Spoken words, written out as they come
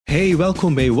Hey,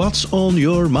 welkom bij What's on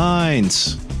Your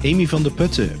Mind. Amy van de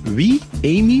Putten. Wie?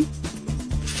 Amy?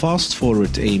 Fast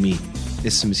Forward Amy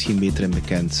is ze misschien beter en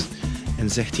bekend. En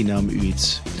zegt die naam u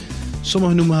iets?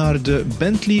 Sommigen noemen haar de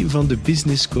Bentley van de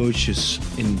business coaches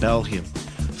in België.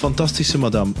 Fantastische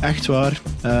madame, echt waar.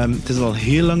 Het is al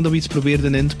heel lang dat we iets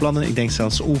probeerden in te plannen. Ik denk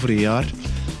zelfs over een jaar.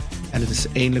 En het is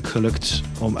eindelijk gelukt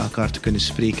om elkaar te kunnen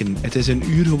spreken. Het is een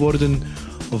uur geworden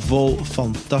vol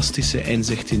fantastische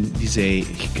inzichten die zij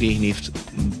gekregen heeft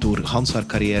door gans haar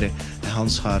carrière en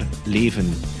gans haar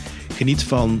leven. Geniet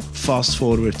van Fast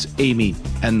Forward Amy.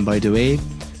 En by the way,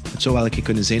 het zou wel een keer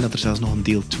kunnen zijn dat er zelfs nog een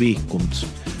deel 2 komt.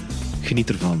 Geniet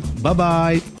ervan. Bye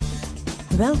bye!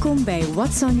 Welkom bij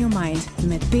What's on Your Mind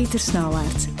met Peter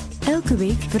Snauwaert. Elke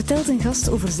week vertelt een gast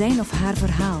over zijn of haar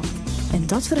verhaal. En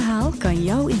dat verhaal kan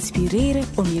jou inspireren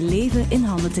om je leven in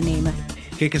handen te nemen.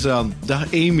 Kijk eens aan.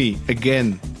 Dag Amy,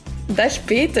 again. Dag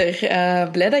Peter,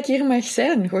 blij dat ik hier mag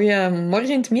zijn.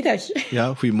 Goedemorgen, middag.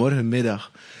 Ja, goedemorgen,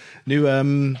 middag. Nu,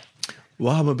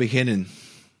 waar gaan we beginnen?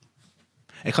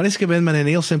 Ik ga eens beginnen met een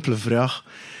heel simpele vraag.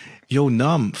 Jouw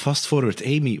naam, Fast Forward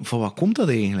Amy, van wat komt dat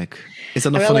eigenlijk? Is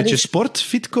dat nog vanuit je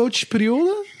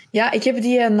sport-fitcoach-periode? Ja, ik heb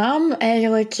die naam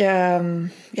eigenlijk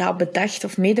bedacht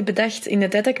of medebedacht in de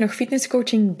tijd dat ik nog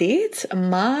fitnesscoaching deed.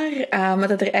 Maar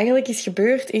wat er eigenlijk is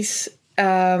gebeurd is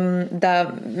dat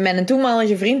mijn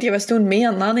toenmalige vriend, die was toen mee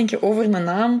aan het nadenken over mijn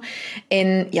naam.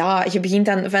 En ja, je begint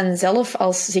dan vanzelf,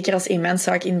 zeker als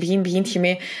eenmanszaak, in het begin begint je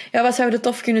mee, ja, wat zou je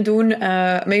tof kunnen doen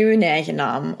met je eigen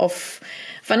naam? Of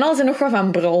van alles en nog wat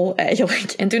van brol,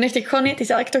 eigenlijk. En toen dacht ik, nee, het is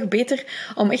eigenlijk toch beter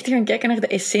om echt te gaan kijken naar de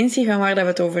essentie van waar dat we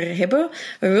het over hebben.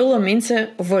 We willen mensen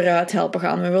vooruit helpen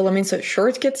gaan. We willen mensen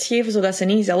shortcuts geven, zodat ze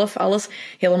niet zelf alles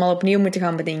helemaal opnieuw moeten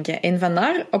gaan bedenken. En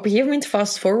vandaar op een gegeven moment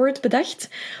fast forward bedacht.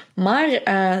 Maar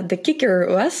de kicker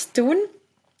was toen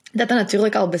dat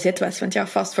natuurlijk al bezet was. Want ja,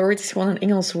 fast forward is gewoon een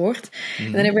Engels woord.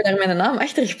 En dan hebben we daar mijn naam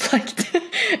achter geplakt.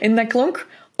 En dat klonk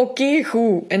oké,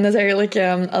 goed. En dat is eigenlijk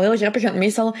al heel grappig, want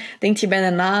meestal denk je bij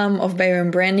een naam of bij een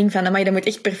branding van, dat moet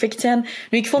echt perfect zijn.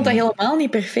 Nu, ik vond dat helemaal niet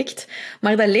perfect,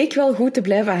 maar dat leek wel goed te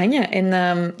blijven hangen.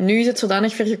 En nu is het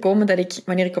zodanig ver gekomen dat ik,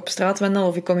 wanneer ik op straat wandel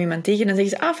of ik kom iemand tegen, dan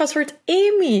zeggen ze, fast forward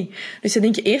Amy. Dus ze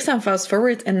denken eerst aan fast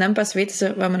forward en dan pas weten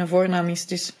ze wat mijn voornaam is.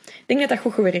 Dus ik denk dat dat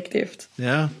goed gewerkt heeft.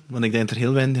 Ja, want ik denk dat er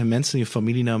heel weinig mensen je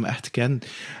familienaam echt kennen.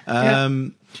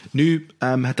 Nu,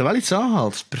 heb je wel iets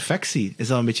aangehaald. Perfectie. Is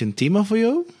dat een beetje een thema voor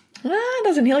jou?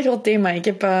 Dat is een heel groot thema. Ik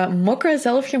heb mokken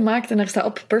zelf gemaakt en daar staat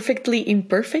op Perfectly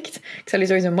Imperfect. Ik zal je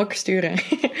sowieso een mok sturen.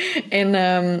 En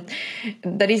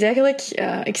dat is eigenlijk...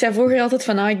 ik zei vroeger altijd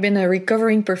van, ik ben een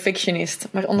recovering perfectionist.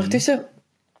 Maar ondertussen...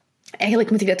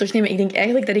 Eigenlijk moet ik dat terugnemen. Ik denk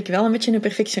eigenlijk dat ik wel een beetje een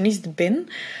perfectionist ben.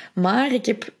 Maar ik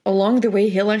heb along the way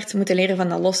heel hard moeten leren van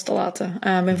dat los te laten.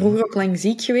 Ik ben vroeger ook lang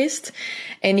ziek geweest.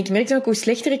 En ik merkte ook hoe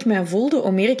slechter ik mij voelde,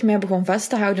 hoe meer ik mij begon vast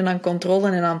te houden aan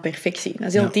controle en aan perfectie. Dat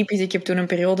is heel typisch. Ik heb toen een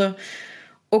periode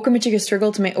ook een beetje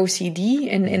gestruggeld met OCD.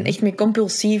 En echt met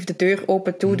compulsief de deur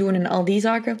open toedoen en al die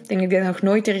zaken. Ik denk dat ik dat nog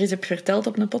nooit ergens heb verteld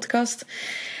op een podcast.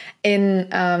 En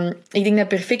ik denk dat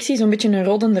perfectie zo'n beetje een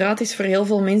rode draad is voor heel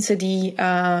veel mensen die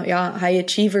high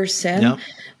achievers zijn. Ja.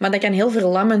 Maar dat kan heel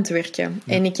verlammend werken.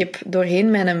 Ja. En ik heb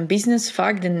doorheen mijn business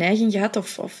vaak de neiging gehad,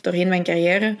 of doorheen mijn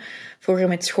carrière, vroeger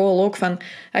met school ook, van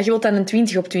je wilt dan een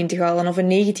 20 op 20 halen of een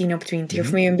 19 op 20.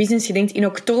 Of met je business, je denkt in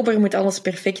oktober moet alles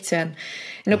perfect zijn.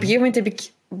 En op een gegeven moment heb ik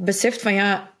beseft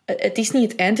van het is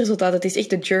niet het eindresultaat, het is echt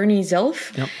de journey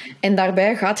zelf. Ja. En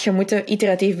daarbij gaat je moeten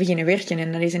iteratief beginnen werken.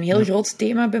 En dat is een heel groot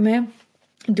thema bij mij.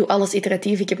 Ik doe alles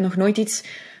iteratief. Ik heb nog nooit iets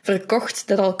verkocht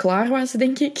dat al klaar was,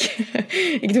 denk ik.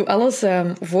 Ik doe alles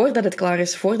voordat het klaar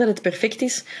is, voordat het perfect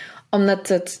is, omdat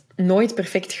het nooit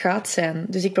perfect gaat zijn.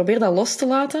 Dus ik probeer dat los te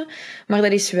laten, maar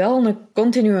dat is wel een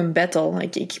continue battle.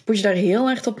 Ik push daar heel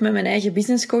hard op met mijn eigen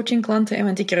business coaching klanten,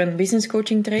 want ik run business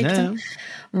coaching trajecten.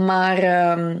 Ja. Maar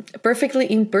Perfectly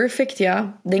Imperfect, ik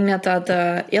denk dat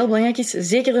heel belangrijk is.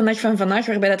 Zeker de dag van vandaag,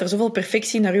 waarbij dat er zoveel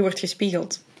perfectie naar u wordt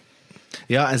gespiegeld.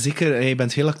 Ja, en zeker, je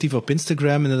bent heel actief op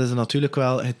Instagram en dat is natuurlijk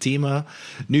wel het thema.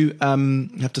 Nu, je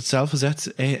hebt het zelf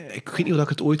gezegd, ik weet niet of ik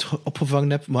het ooit opgevangen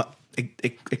heb, maar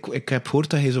ik heb gehoord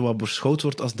dat je zo wat beschouwd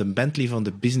wordt als de Bentley van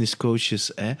de business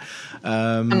coaches.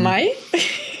 Amai?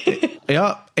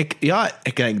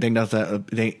 Ik denk dat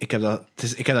ik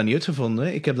heb dat niet uitgevonden.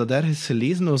 Hè. Ik heb dat ergens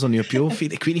gelezen, dat was dan niet op jou.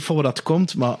 Ik weet niet van waar dat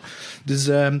komt, maar... Dus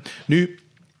nu,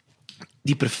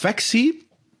 die perfectie,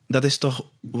 dat is toch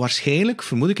waarschijnlijk,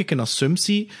 vermoed ik, een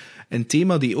assumptie, een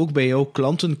thema die ook bij jouw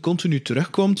klanten continu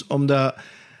terugkomt, omdat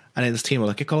en dat is hetgeen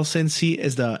wat ik alleszins zie,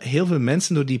 is dat heel veel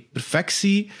mensen door die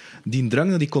perfectie, die drang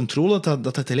naar die controle,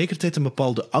 dat tegelijkertijd een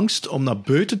bepaalde angst om naar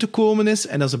buiten te komen is,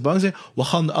 en dat ze bang zijn, wat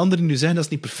gaan de anderen nu zeggen dat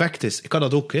het niet perfect is? Ik had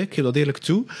dat ook, ik geef dat eerlijk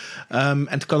toe. En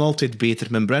het kan altijd beter.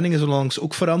 Mijn branding is onlangs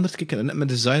ook veranderd. Kijk, ik heb net mijn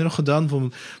design nog gedaan, voor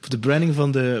de branding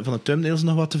van de thumbnails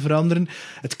nog wat te veranderen.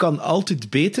 Het kan altijd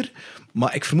beter,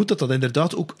 maar ik vermoed dat dat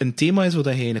inderdaad ook een thema is waar je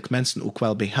eigenlijk mensen ook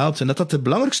wel bij helpt. En dat de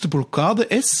belangrijkste blokkade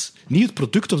is, niet het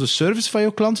product of de service van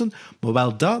jouw klanten, maar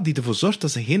wel dat die ervoor zorgt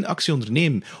dat ze geen actie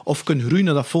ondernemen of kunnen groeien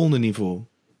naar dat volgende niveau.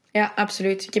 Ja,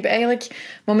 absoluut. Ik heb eigenlijk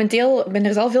momenteel ben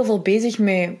er zelf heel veel bezig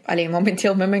met,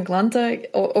 momenteel met mijn klanten,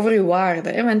 over uw waarde.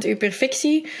 Hè? Want uw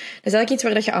perfectie, dat is eigenlijk iets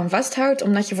waar dat je aan vasthoudt,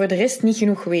 omdat je voor de rest niet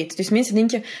genoeg weet. Dus mensen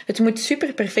denken, het moet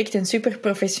super perfect en super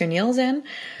professioneel zijn.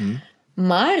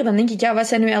 Maar dan denk ik, wat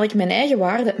zijn nu eigenlijk mijn eigen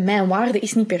waarden? Mijn waarde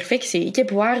is niet perfectie. Ik heb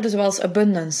waarden zoals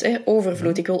abundance,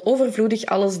 overvloed. Ik wil overvloedig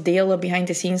alles delen, behind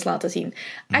the scenes laten zien.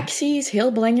 Actie is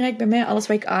heel belangrijk bij mij. Alles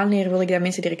wat ik aanleer, wil ik dat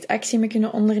mensen direct actie mee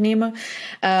kunnen ondernemen.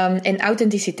 En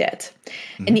authenticiteit.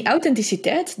 En die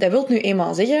authenticiteit, dat wil nu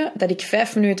eenmaal zeggen dat ik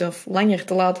 5 minuten of langer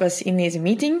te laat was in deze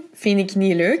meeting. Vind ik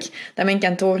niet leuk. Dat mijn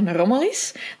kantoor een rommel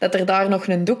is. Dat er daar nog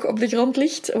een doek op de grond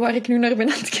ligt, waar ik nu naar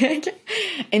ben aan het kijken.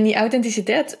 En die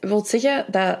authenticiteit wil zeggen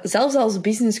dat zelfs als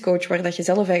businesscoach, waar dat je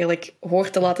zelf eigenlijk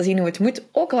hoort te laten zien hoe het moet,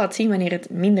 ook laat zien wanneer het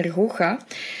minder goed gaat.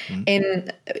 En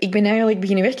ik ben eigenlijk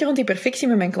beginnen werken rond die perfectie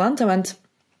met mijn klanten, want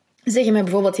ze zeggen mij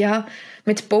bijvoorbeeld,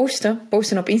 met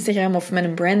posten op Instagram of met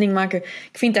een branding maken,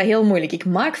 ik vind dat heel moeilijk. Ik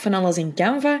maak van alles in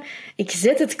Canva, ik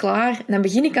zet het klaar, dan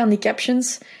begin ik aan die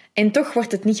captions en toch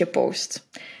wordt het niet gepost.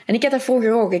 En ik had dat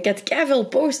vroeger ook. Ik had keiveel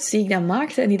posts die ik dan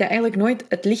maakte en die dat eigenlijk nooit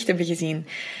het licht hebben gezien.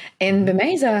 En bij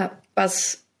mij is dat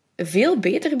pas veel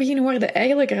beter beginnen worden,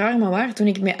 eigenlijk raar maar waar, toen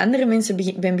ik met andere mensen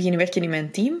ben beginnen werken in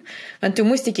mijn team. Want toen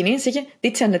moest ik ineens zeggen,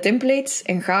 dit zijn de templates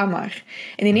en ga maar.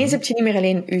 En ineens heb je niet meer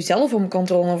alleen jezelf om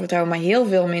controle over te houden, maar heel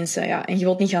veel mensen. En je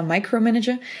wilt niet gaan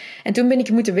micromanagen. En toen ben ik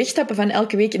moeten wegstappen van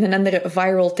elke week een andere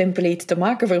viral template te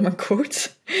maken voor mijn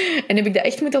quotes. En heb ik dat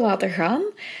echt moeten laten gaan.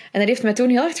 En dat heeft mij toen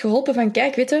heel hard geholpen van,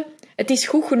 kijk, weet je, het is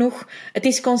goed genoeg, het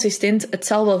is consistent, het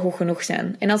zal wel goed genoeg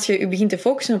zijn. En als je je begint te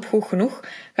focussen op goed genoeg,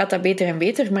 gaat dat beter en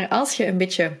beter. Maar als je een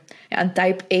beetje een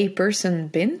type A person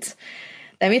bent,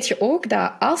 dan weet je ook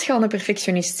dat als je al een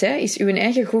perfectionist bent, is je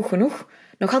eigen goed genoeg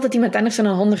nog altijd iemand anders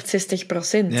dan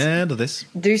 160%. Ja, dat is.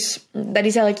 Dus dat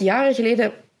is eigenlijk jaren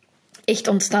geleden echt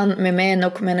ontstaan met mij en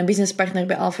ook mijn businesspartner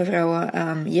bij Alpha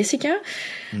Vrouwen, Jessica.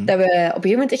 Dat we op een gegeven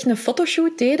moment echt een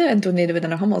fotoshoot deden. En toen deden we dat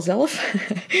nog allemaal zelf.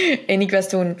 En ik was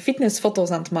toen fitnessfoto's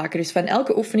aan het maken. Dus van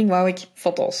elke oefening wou ik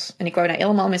foto's. En ik wou dat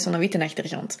helemaal met zo'n witte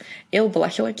achtergrond. Heel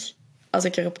belachelijk, als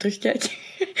ik erop terugkijk.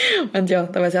 Want dat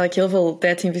was eigenlijk heel veel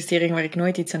tijdsinvestering waar ik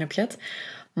nooit iets aan heb gehad.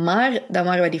 Maar dan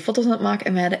waren we die foto's aan het maken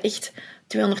en we hadden echt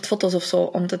 200 foto's of zo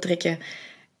om te trekken.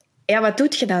 Ja, wat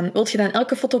doet je dan? Wilt je dan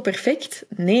elke foto perfect?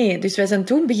 Nee. Dus wij zijn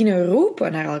toen beginnen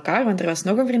roepen naar elkaar, want er was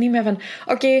nog een vriendin bij van,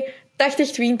 oké, 80-20,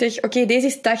 oké, deze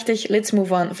is 80, let's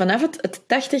move on. Vanaf het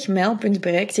 80-mijlpunt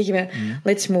bereikt zeggen wij,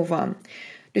 let's move on.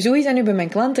 Dus hoe is dat nu bij mijn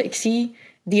klanten? Ik zie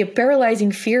die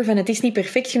paralyzing fear van, het is niet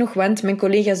perfect genoeg, want mijn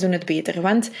collega's doen het beter.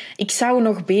 Want ik zou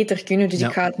nog beter kunnen, dus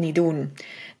ik ga het niet doen.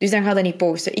 Dus dan ga je niet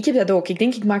posten. Ik heb dat ook. Ik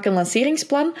denk, ik maak een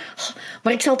lanceringsplan,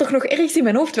 maar ik zal toch nog ergens in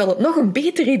mijn hoofd wel nog een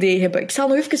beter idee hebben. Ik zal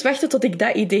nog even wachten tot ik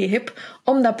dat idee heb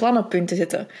om dat plan op punt te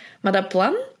zetten. Maar dat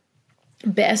plan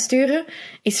bijsturen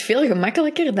is veel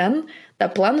gemakkelijker dan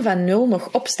dat plan van 0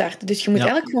 nog opstarten. Dus je moet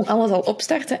eigenlijk gewoon alles al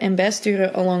opstarten en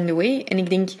bijsturen along the way. En ik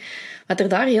denk, wat er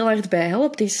daar heel hard bij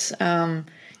helpt, is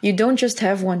you don't just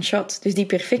have one shot. Dus die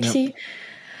perfectie... Ja.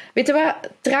 Weet je wat?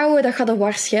 Trouwen, dat gaat er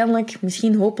waarschijnlijk,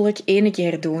 misschien hopelijk, 1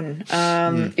 keer doen.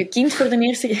 Je kind voor de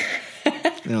eerste keer...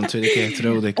 Ja, een tweede keer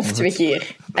trouwde ik. Of 2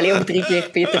 keer. Allee, of 3 keer,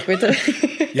 Peter. Weet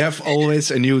je? You have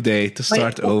always a new day to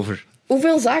start over.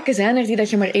 Hoeveel zaken zijn er die dat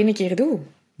je maar 1 keer doet?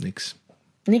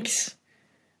 Niks.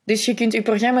 Dus je kunt je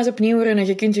programma's opnieuw runnen,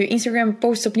 je kunt je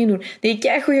Instagram-posts opnieuw doen. Die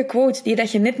keigoeie quote, die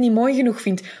dat je net niet mooi genoeg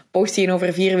vindt, post die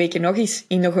over 4 weken nog eens,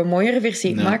 in nog een mooiere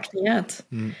versie. Ja. Maakt niet uit.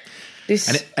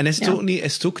 Dus, en is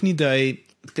het ook niet dat je...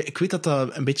 Ik weet dat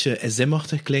dat een beetje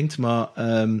SM-achtig klinkt, maar...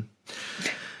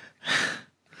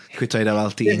 ik weet dat je dat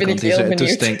wel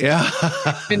tegen kan. Ja.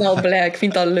 Ik ben al blij, ik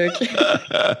vind dat leuk.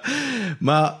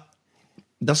 Maar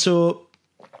dat is zo...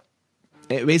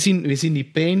 Wij zien die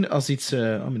pijn als iets...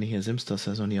 mijn gsm staat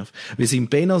zo niet af. We zien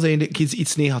pijn als eigenlijk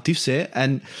iets negatiefs. Hè.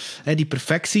 En die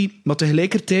perfectie... Maar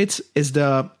tegelijkertijd is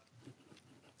dat...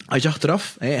 Als je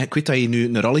achteraf... Ik weet dat je nu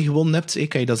een rally gewonnen hebt.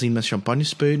 Kan je dat zien met champagne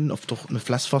spuiten? Of toch een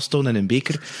fles vasthouden en een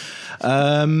beker?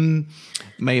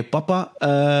 Met je papa...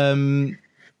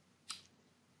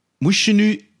 moest je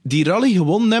nu die rally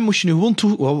gewonnen hebt, moest je nu gewoon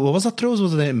toe... Wat was dat trouwens?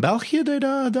 Was dat in België dat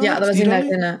je dat Ja, dat was die in rally?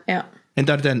 Ardennen, ja. En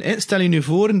Dardenne, stel je nu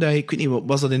voor, dat je, ik weet niet,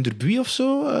 was dat in Derby of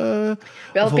zo? Wel,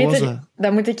 of wat was Peter, dat?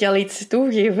 dan moet ik je al iets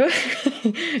toegeven.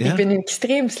 Ja? Ik ben nu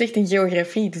extreem slecht in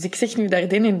geografie. Dus ik zeg nu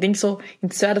Dardenne en ik denk zo in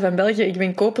het zuiden van België, ik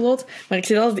ben co-piloot, maar ik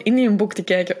zit altijd in een boek te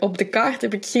kijken. Op de kaart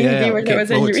heb ik geen idee waar oké, we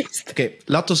zijn maar goed. geweest. Oké,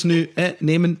 laten we nu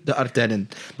nemen de Ardennen.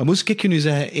 Maar moest ik je nu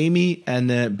zeggen, Amy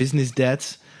en Business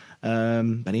Dad...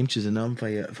 ben eventjes de naam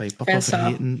van je papa Vincent,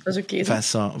 vergeten. dat is oké, zo.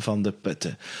 Vincent van de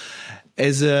Putten.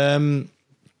 En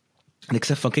ik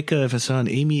zeg van, kijk, Vincent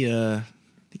en Amy,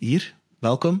 hier,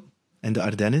 welkom in de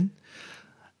Ardennen.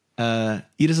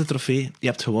 Hier is de trofee, je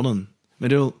hebt gewonnen. Maar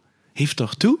ik bedoel, geef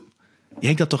toch toe? Je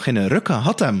denkt dat toch geen ruk aan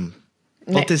had hem? Nee.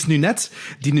 Want het is nu net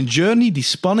die journey, die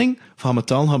spanning, van gaan we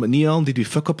het aan, gaan we het niet aan, die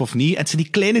fuck-up of niet. En het zijn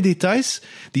die kleine details,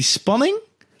 die spanning.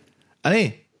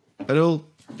 Allee, ik bedoel,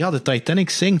 ja, de Titanic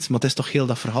zinkt, maar het is toch heel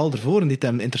dat verhaal ervoor en die het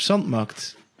hem interessant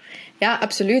maakt. Ja,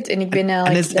 absoluut. En ik ben En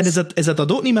eigenlijk... is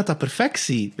dat ook niet met dat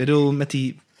perfectie? Ik bedoel, met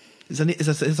die...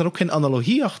 Is daar ook geen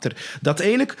analogie achter? Dat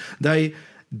eigenlijk, dat je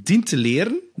dient te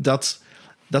leren dat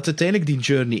uiteindelijk die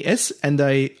journey is en dat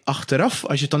je achteraf,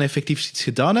 als je dan effectief iets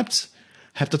gedaan hebt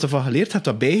dat ervan geleerd, hebt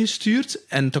dat bijgestuurd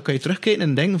en dan kan je terugkijken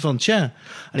en denken van, tja,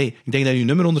 ik denk dat je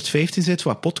nummer 115 zit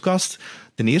van podcast.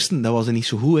 De eerste, dat was er niet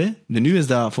zo goed, hè. De nu is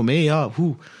dat voor mij, ja,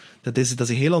 dat is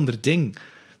een heel ander ding.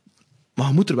 Maar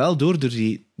je moet er wel door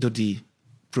die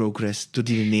progress, door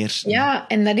die eerste. Ja,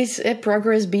 en dat is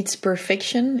progress beats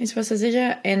perfection, is wat ze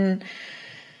zeggen. En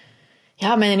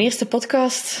ja, mijn eerste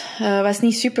podcast was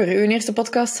niet super. Uw eerste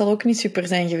podcast zal ook niet super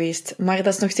zijn geweest. Maar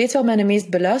dat is nog steeds wel mijn meest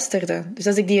beluisterde. Dus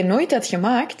als ik die nooit had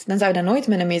gemaakt, dan zou dat nooit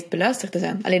mijn meest beluisterde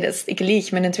zijn. Allee, ik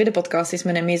lieg. Mijn tweede podcast is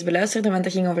mijn meest beluisterde, want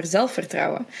dat ging over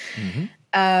zelfvertrouwen.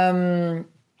 Mm-hmm.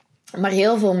 Maar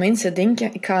heel veel mensen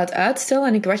denken, ik ga het uitstellen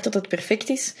en ik wacht tot het perfect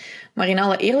is. Maar in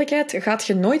alle eerlijkheid gaat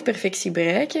je nooit perfectie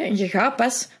bereiken. En je gaat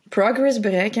pas progress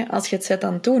bereiken als je het zet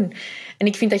aan het doen. En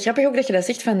ik vind dat grappig ook dat je dat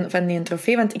zegt van die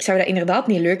trofee. Want ik zou dat inderdaad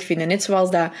niet leuk vinden. Net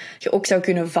zoals dat je ook zou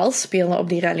kunnen vals spelen op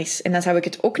die rallies. En dan zou ik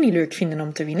het ook niet leuk vinden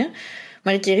om te winnen.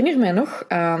 Maar ik herinner mij nog,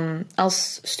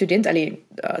 als student,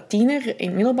 tiener in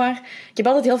het middelbaar, ik heb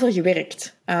altijd heel veel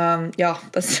gewerkt. Ja,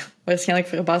 dat is waarschijnlijk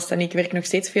verbaasd en ik werk nog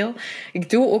steeds veel. Ik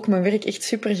doe ook mijn werk echt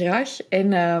super graag.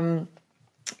 En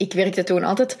ik werkte toen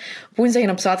altijd op woensdag en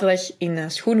op zaterdag in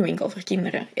een schoenenwinkel voor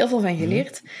kinderen. Heel veel van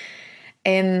geleerd.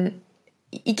 En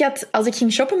als ik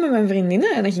ging shoppen met mijn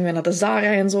vriendinnen, en dan gingen we naar de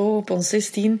Zara en zo, op ons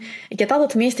 16, ik had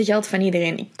altijd het meeste geld van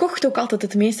iedereen. Ik kocht ook altijd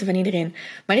het meeste van iedereen.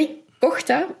 Maar ik kocht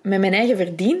dat met mijn eigen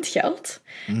verdiend geld.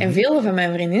 Mm-hmm. En veel van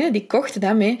mijn vriendinnen, die kochten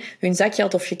dat met hun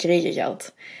zakgeld of gekregen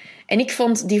geld. En ik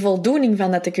vond die voldoening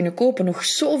van dat te kunnen kopen nog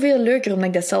zoveel leuker, omdat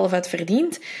ik dat zelf had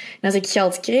verdiend. En als ik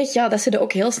geld kreeg, ja, dat ze dat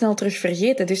ook heel snel terug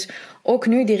vergeten. Dus ook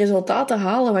nu die resultaten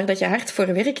halen waar dat je hard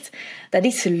voor werkt, dat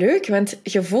is leuk, want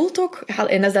je voelt ook,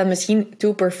 en dat is dan misschien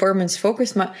too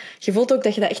performance-focused, maar je voelt ook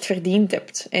dat je dat echt verdiend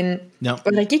hebt. En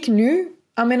wat ik nu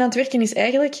aan ben aan het werken is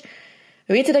eigenlijk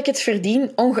weten dat ik het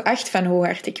verdien, ongeacht van hoe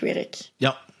hard ik werk.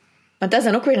 Ja. Want dat is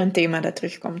dan ook weer een thema dat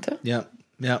terugkomt. Hè?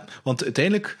 Ja, want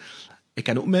uiteindelijk... Ik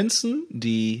ken ook mensen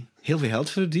die heel veel geld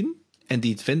verdienen en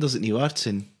die het vinden dat ze het niet waard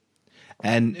zijn.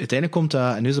 En uiteindelijk komt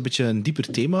dat, en nu is dat een beetje een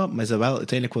dieper thema, maar is dat wel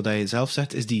uiteindelijk wat je zelf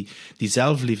zegt, is die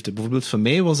zelfliefde. Bijvoorbeeld voor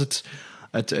mij was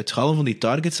het halen van die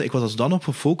targets, ik was er dan op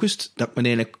gefocust dat ik me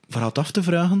eigenlijk voor had af te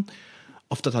vragen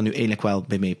of dat nu eigenlijk wel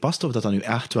bij mij past, of dat nu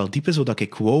echt wel diep is, zodat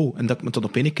ik wou. En dat ik me tot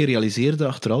op een keer realiseerde,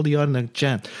 achter al die jaren, dat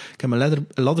ik heb mijn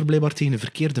ladder blijkbaar tegen de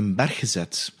verkeerde berg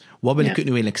gezet. Wat wil ik het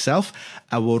nu eigenlijk zelf?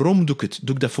 En waarom doe ik het?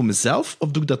 Doe ik dat voor mezelf?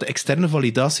 Of doe ik dat de externe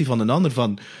validatie van een ander?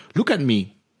 Van, look at me.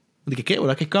 Want ik kijk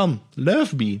wat ik kan.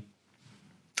 Love me.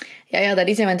 Ja, dat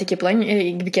is het. Want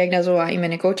ik bekijk dat zo in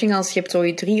mijn coaching als je hebt zo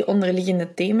je 3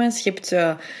 onderliggende thema's. Je hebt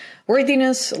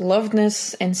worthiness,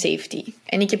 lovedness en safety.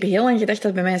 En ik heb heel lang gedacht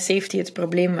dat bij mij safety het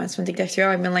probleem was. Want ik dacht,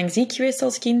 ik ben lang ziek geweest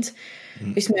als kind.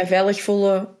 Dus mij veilig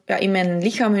voelen in mijn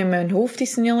lichaam en in mijn hoofd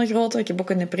is een hele grote. Ik heb ook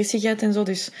een depressie gehad en zo.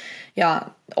 Dus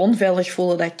onveilig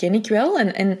voelen, dat ken ik wel.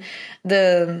 En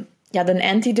de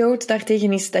antidote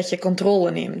daartegen is dat je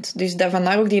controle neemt. Dus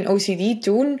vandaar ook die OCD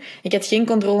toen. Ik had geen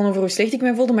controle over hoe slecht ik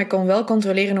me voelde, maar ik kon wel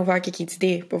controleren hoe vaak ik iets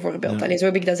deed, bijvoorbeeld. Zo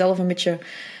heb ik dat zelf een beetje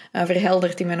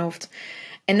verhelderd in mijn hoofd.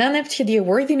 En dan heb je die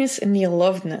worthiness en die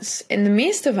lovedness. En de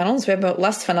meeste van ons, we hebben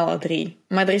last van alle 3.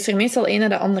 Maar er is er meestal één en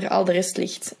de ander al de rest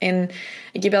ligt. En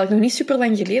ik heb eigenlijk nog niet super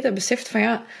lang geleden beseft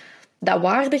van dat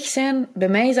waardig zijn, bij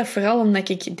mij is dat vooral omdat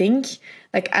ik denk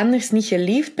dat ik anders niet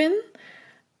geliefd ben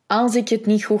als ik het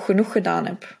niet goed genoeg gedaan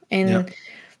heb. En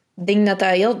ik denk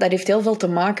dat heeft heel veel te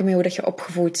maken met hoe dat je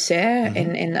opgevoed bent.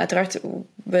 Mm-hmm. En uiteraard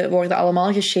We worden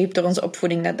allemaal geshaped door onze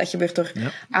opvoeding. Dat gebeurt door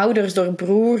ouders, door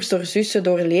broers, door zussen,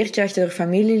 door leerkrachten, door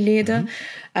familieleden.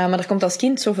 Maar er komt als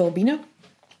kind zoveel binnen.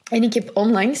 En ik heb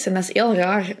onlangs, en dat is heel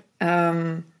raar,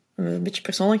 een beetje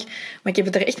persoonlijk, maar ik heb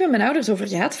het er echt met mijn ouders over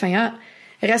gehad, van ja,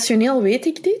 rationeel weet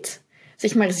ik dit.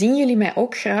 Zeg maar, zien jullie mij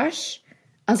ook graag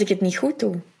als ik het niet goed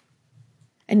doe?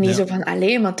 En niet zo van,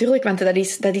 allee, natuurlijk, want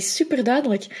dat is super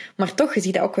duidelijk. Maar toch, je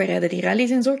ziet dat ook, wij rijden die rallies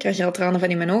en zo, ik krijg er al tranen van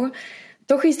in mijn ogen.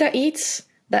 Toch is dat iets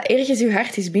dat ergens je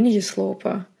hart is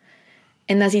binnengeslopen.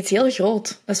 En dat is iets heel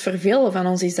groot. Dat is voor velen van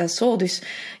ons is dat zo. Dus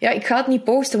ja, ik ga het niet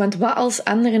posten, want wat als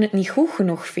anderen het niet goed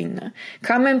genoeg vinden? Ik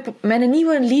ga mijn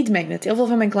nieuwe lead magnet, heel veel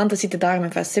van mijn klanten zitten daarmee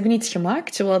vast. Ze hebben iets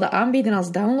gemaakt, ze willen dat aanbieden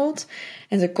als download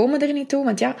en ze komen er niet toe.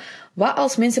 Want ja, wat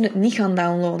als mensen het niet gaan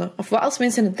downloaden? Of wat als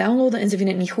mensen het downloaden en ze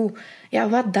vinden het niet goed? Ja,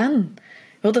 wat dan?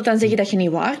 Wil dat dan zeggen dat je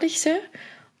niet waardig bent?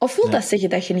 Of wil dat zeggen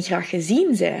dat je niet graag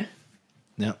gezien bent?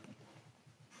 Ja.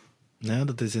 Ja,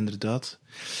 dat is inderdaad...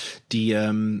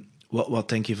 Wat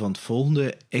denk je van het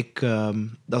volgende?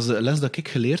 Dat is de les dat ik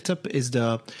geleerd heb, is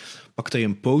dat dat je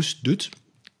een post doet,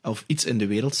 of iets in de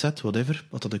wereld zet, whatever,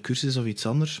 wat dat een cursus is of iets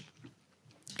anders.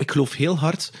 Ik geloof heel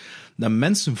hard dat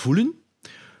mensen voelen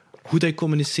hoe dat je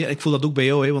communiceert. Ik voel dat ook bij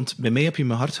jou, hè, want bij mij heb je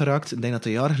mijn hart geraakt. Ik denk dat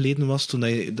het een jaar geleden was, toen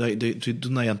je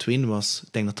aan het wenen was.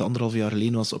 Ik denk dat het 1,5 jaar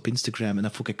geleden was op Instagram. En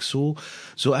dat vond ik zo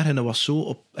erg en dat was zo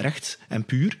oprecht en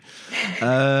puur. Ik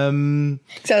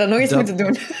zou dat nog eens moeten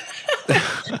doen.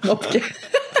 Mopje.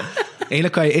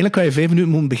 Eigenlijk kan je 5 minuten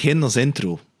moeten beginnen als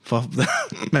intro.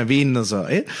 Met wenen en zo.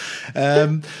 Hè?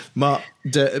 Maar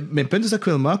mijn punt is dat ik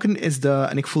wil maken, is dat,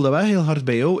 en ik voel dat wel heel hard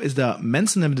bij jou, is dat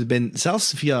mensen hebben het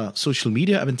zelfs via social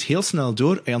media, hebben het heel snel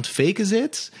door, als je aan het faken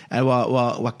bent, en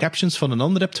wat captions van een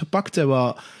ander hebt gepakt,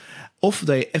 en of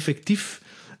dat je effectief,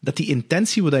 dat die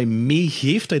intentie wat je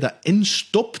meegeeft, dat je dat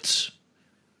instopt,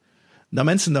 dat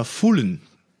mensen dat voelen.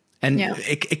 En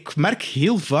ik merk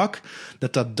heel vaak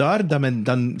dat men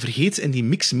dan vergeet in die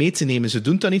mix mee te nemen. Ze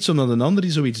doen dat niet omdat een ander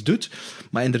die zoiets doet.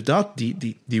 Maar inderdaad,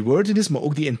 die wordiness, maar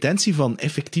ook die intentie van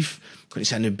effectief, ik kan niet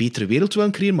zeggen een betere wereld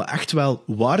willen creëren, maar echt wel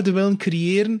waarde willen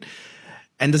creëren.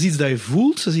 En dat is iets dat je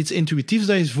voelt, dat is iets intuïtiefs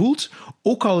dat je voelt.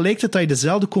 Ook al lijkt het dat je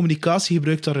dezelfde communicatie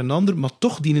gebruikt als een ander, maar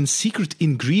toch die een secret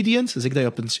ingredient, dus dat je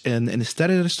op in een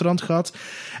sterrenrestaurant gaat,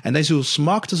 en dat je zo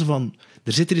smaakt zo van,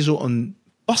 er zit hier zo een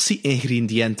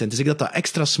passie-ingrediënt in. Dus ik dat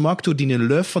extra smaakt door die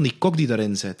luif van die kok die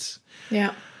daarin zit.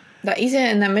 Ja, dat is het.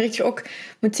 En dat merk je ook.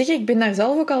 Ik moet zeggen, ik ben daar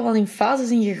zelf ook al wel in fases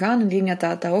in gegaan. En ik denk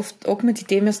dat heeft ook met die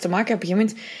thema's te maken. Op een gegeven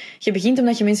moment, je begint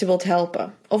omdat je mensen wilt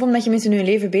helpen. Of omdat je mensen hun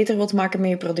leven beter wilt maken met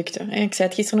je producten. Ik zei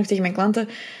het gisteren nog tegen mijn klanten.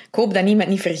 Ik hoop dat niemand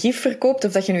niet vergif verkoopt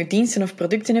of dat je nu diensten of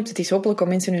producten hebt. Het is hopelijk om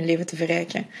mensen hun leven te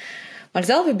verrijken. Maar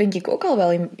zelf ben ik ook al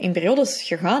wel in periodes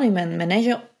gegaan in mijn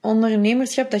eigen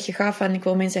ondernemerschap, dat je gaat van, ik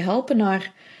wil mensen helpen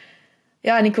naar...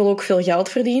 Ja, en ik wil ook veel geld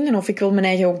verdienen, of ik wil mijn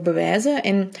eigen ook bewijzen.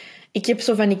 En ik heb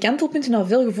zo van die kantelpunten al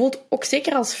veel gevoeld, ook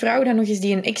zeker als vrouw, dan nog eens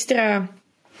die een extra...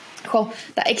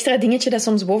 dat extra dingetje dat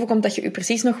soms bovenkomt, dat je je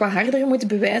precies nog wat harder moet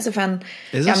bewijzen van...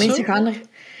 Is dat mensen zo? gaan er...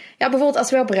 Ja, bijvoorbeeld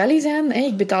als wij op rally zijn,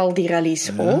 ik betaal die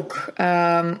rallies ook,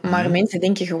 maar mensen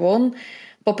denken gewoon...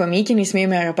 Papa Mieken is mee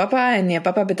met haar papa en je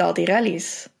papa betaalt die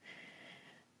rallies.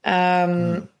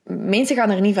 Mensen gaan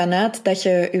er niet van uit dat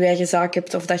je je eigen zaak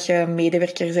hebt of dat je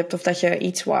medewerkers hebt of dat je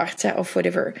iets waard bent of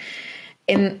whatever.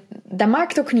 En dat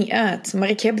maakt ook niet uit. Maar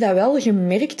ik heb dat wel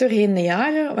gemerkt doorheen de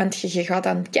jaren, want je gaat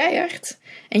aan keihard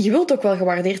en je wilt ook wel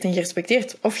gewaardeerd en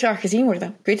gerespecteerd of graag gezien worden.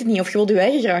 Ik weet het niet, of je wilt je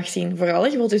eigen graag zien. Vooral,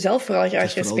 je wilt jezelf vooral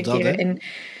graag respecteren. En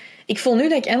ik voel nu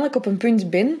dat ik eindelijk op een punt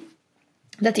ben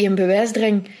dat die een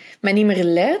bewijsdrang mij niet meer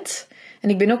leidt. En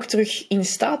ik ben ook terug in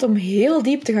staat om heel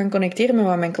diep te gaan connecteren met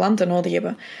wat mijn klanten nodig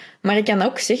hebben. Maar ik kan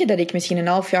ook zeggen dat ik misschien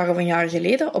 1,5 jaar of een jaar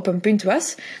geleden op een punt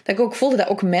was dat ik ook voelde dat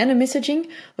ook mijn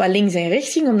messaging wat links en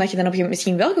rechts ging, omdat je dan op je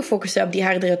misschien wel gefocust bent op die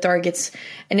hardere targets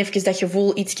en even dat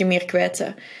gevoel ietsje meer kwijt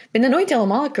bent. Ik ben dat nooit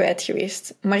helemaal kwijt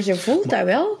geweest. Maar je voelt dat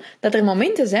wel, dat er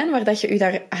momenten zijn waar dat je je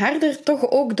daar harder toch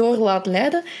ook door laat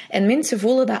leiden en mensen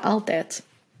voelen dat altijd.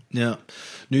 Ja.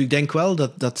 Nu, ik denk wel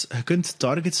dat je kunt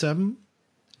targets hebben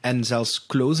en zelfs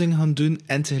closing gaan doen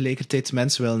en tegelijkertijd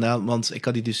mensen willen helpen. Want ik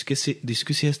had die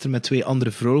discussie gisteren met 2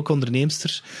 andere vrouwelijke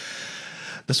onderneemsters.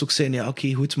 Dat ze ook zeiden, ja,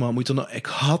 oké, goed, maar ik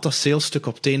haat dat salesstuk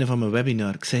op het einde van mijn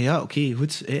webinar. Ik zei, ja, oké,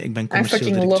 goed, ik ben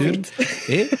commercieel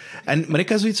directeur. Maar ik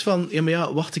had zoiets van,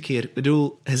 wacht een keer. Ik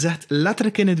bedoel, je zegt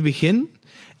letterlijk in het begin,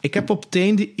 ik heb op het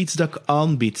einde iets dat ik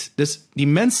aanbied. Dus die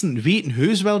mensen weten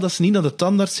heus wel dat ze niet naar de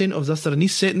tandarts zijn of dat ze er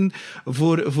niet zitten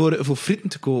voor frieten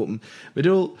te kopen. Ik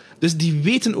bedoel, dus die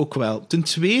weten ook wel. Ten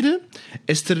tweede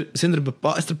is er een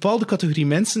bepaalde categorie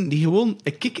mensen die gewoon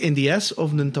een kick in die ass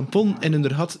of een tampon in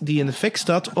hun gat die in effect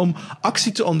staat om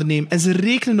actie te ondernemen. En ze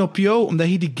rekenen op jou, omdat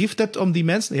je die gift hebt om die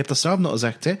mensen... Je hebt dat zelf nog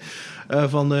gezegd, hè?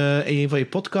 In een van je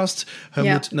podcasts. Je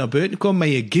moet naar buiten komen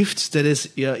met je gift. Dat is,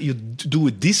 you do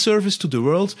a disservice to the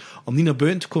world om niet naar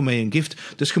buiten te komen met je gift.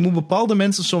 Dus je moet bepaalde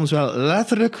mensen soms wel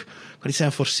letterlijk, ik ga niet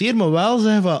zeggen forceren, maar wel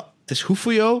zeggen van, het is goed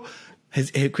voor jou.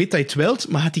 Ik weet dat je het wilt,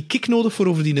 maar je hebt die kick nodig voor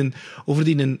over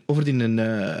die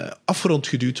afgrond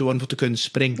geduwd te worden voor te kunnen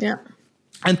springen. Ja.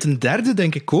 En ten derde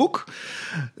denk ik ook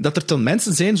dat er dan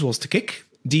mensen zijn, zoals de kick,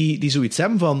 die zoiets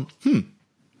hebben van,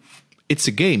 it's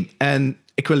a game. En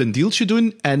ik wil een dealtje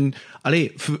doen en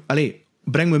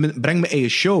breng me in je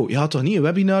show. Je gaat toch niet een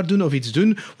webinar doen of iets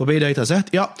doen waarbij je dat zegt,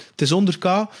 ja, het is 100k,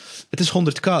 het is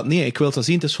 100k. Nee, ik wil dat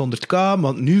zien, het is 100k,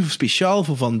 want nu speciaal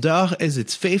voor vandaag is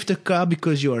het 50k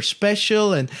because you are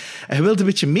special. En je wilt een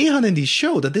beetje meegaan in die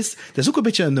show. Dat is ook een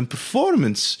beetje een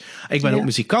performance. Ik ben ook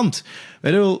muzikant.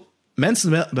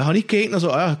 Mensen, we gaan niet kijken naar zo,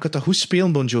 ik kan dat goed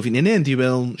spelen, Bon Jovi. Nee, die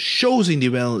willen shows zien,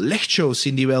 die willen lichtshows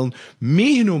zien, die willen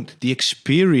meegenomen, die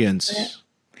experience.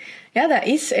 Ja, dat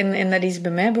is. En dat is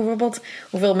bij mij bijvoorbeeld,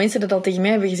 hoeveel mensen dat al tegen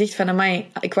mij hebben gezegd van, amai,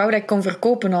 ik wou dat ik kon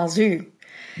verkopen als u.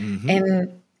 Mm-hmm. En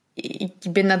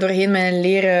ik ben dat doorheen mijn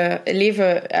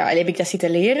leven, heb ik dat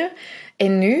zitten leren.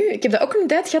 En nu, ik heb dat ook een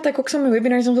tijd gehad dat ik ook zo mijn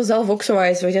webinars soms zelf ook zo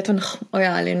was. Je zegt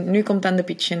van, nu komt dan de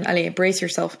pitch en brace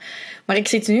yourself. Maar ik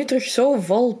zit nu terug zo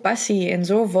vol passie en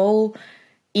zo vol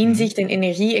inzicht en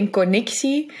energie en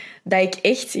connectie, dat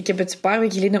ik heb het een paar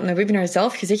weken geleden op een webinar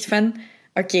zelf gezegd van,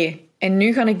 oké, en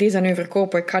nu ga ik deze aan u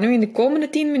verkopen. Ik ga nu in de komende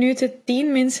 10 minuten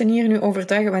 10 mensen hier nu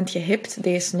overtuigen, want je hebt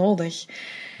deze nodig.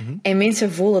 Mm-hmm. En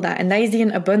mensen voelen dat. En dat is die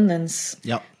een abundance.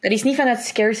 Ja. Dat is niet vanuit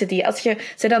scarcity. Als je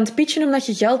bent aan het pitchen omdat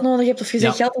je geld nodig hebt, of je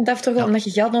bent geld aan het aftroggelen omdat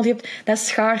je geld nodig hebt, dat is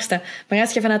schaarste. Maar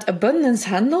als je vanuit abundance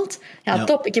handelt,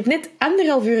 top. Ik heb net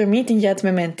 1,5 uur een meeting gehad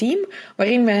met mijn team,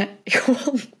 waarin we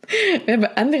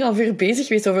hebben 1,5 uur bezig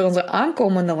geweest over onze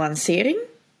aankomende lancering.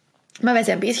 Maar wij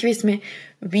zijn bezig geweest met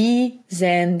wie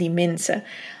zijn die mensen.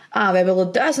 Wij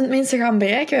willen 1000 mensen gaan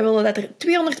bereiken. Wij willen dat er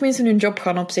 200 mensen hun job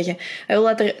gaan opzeggen. Wij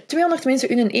willen dat er 200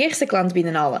 mensen hun eerste klant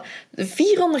binnenhalen.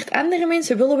 400 andere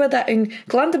mensen willen we dat hun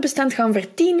klantenbestand gaan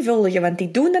vertienvuldigen. Want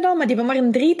die doen dat al, maar die hebben maar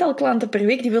een 3-tal klanten per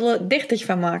week. Die willen 30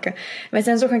 van maken. Wij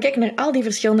zijn zo gaan kijken naar al die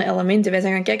verschillende elementen. Wij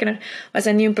zijn gaan kijken naar wat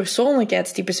zijn die hun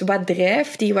persoonlijkheidstypes. Wat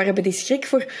drijft die? Waar hebben die schrik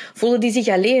voor? Voelen die zich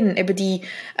alleen? Hebben die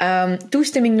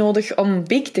toestemming nodig om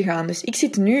big te gaan? Dus ik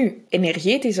zit nu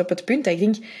energetisch op het punt dat ik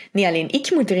denk, niet alleen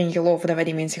ik moet erin geloven dat wij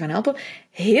die mensen gaan helpen.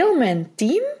 Heel mijn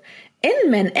team en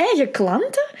mijn eigen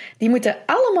klanten, die moeten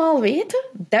allemaal weten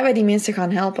dat wij die mensen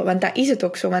gaan helpen. Want dat is het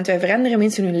ook zo. Want wij veranderen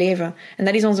mensen hun leven. En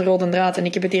dat is onze rode draad. En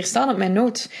ik heb het hier staan op mijn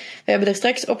notes. We hebben er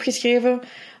straks opgeschreven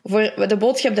voor de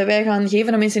boodschap dat wij gaan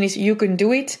geven aan mensen is, you can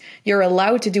do it. You're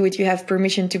allowed to do it. You have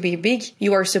permission to be big.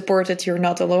 You are supported. You're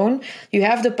not alone. You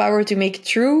have the power to make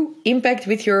true impact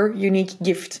with your unique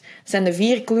gift. Dat zijn de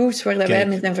 4 clues waar dat wij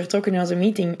mee zijn vertrokken in onze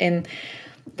meeting. En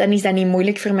dan is dat niet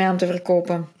moeilijk voor mij om te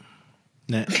verkopen.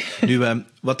 Nee. Nu,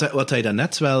 wat hij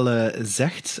daarnet wel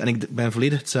zegt, en ik ben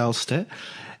volledig hetzelfde,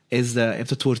 is dat je hebt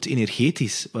het woord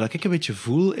energetisch. Wat ik een beetje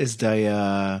voel, is dat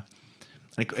je...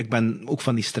 Ik ben ook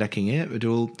van die strekking. Hè. Ik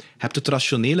bedoel, je hebt het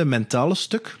rationele, mentale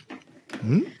stuk.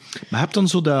 Maar je hebt dan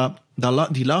zo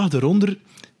die laag eronder,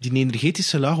 die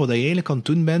energetische laag, wat je eigenlijk aan het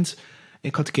doen bent.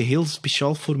 Ik had het heel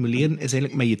speciaal formuleren, is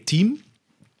eigenlijk met je team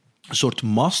een soort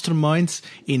mastermind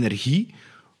energie.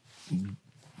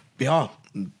 Ja,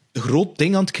 een groot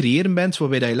ding aan het creëren bent,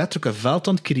 waarbij je letterlijk een veld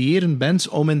aan het creëren bent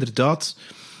om inderdaad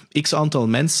x aantal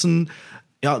mensen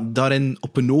daarin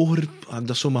op een hoger, als ik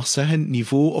dat zo mag zeggen,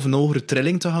 niveau of een hogere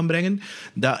trilling te gaan brengen.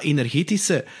 Dat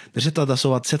energetische, zit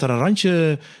daar een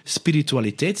randje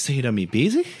spiritualiteit. Zeg je daarmee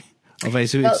bezig? Of is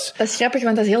zoiets... Dat is grappig,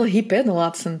 want dat is heel hip de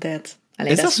laatste tijd.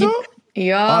 Allee, is dat zo?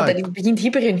 Ja, dat begint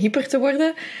hyper en hyper te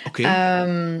worden.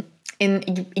 Okay. En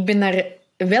ik ben daar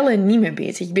wel en niet mee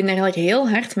bezig. Ik ben daar eigenlijk heel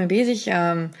hard mee bezig.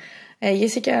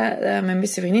 Jessica, mijn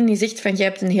beste vriendin, die zegt van, jij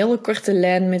hebt een hele korte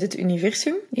lijn met het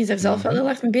universum. Die is daar zelf wel heel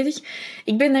hard mee bezig.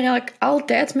 Ik ben daar eigenlijk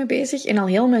altijd mee bezig en al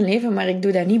heel mijn leven, maar ik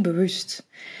doe dat niet bewust.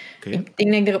 Okay. Ik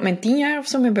denk dat ik er op mijn 10 jaar of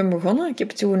zo mee ben begonnen. Ik heb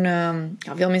toen,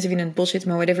 veel mensen vinden het bullshit,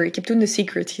 maar whatever. Ik heb toen The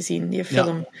Secret gezien, die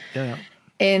film. Ja.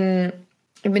 En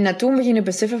ik ben dat toen beginnen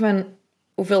beseffen van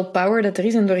hoeveel power dat er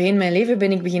is. En doorheen mijn leven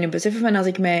ben ik beginnen beseffen van, als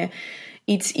ik mij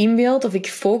iets inbeeld of ik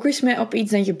focus mij op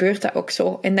iets, dan gebeurt dat ook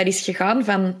zo. En dat is gegaan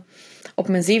van op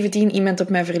mijn 17 iemand op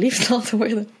mij verliefd laten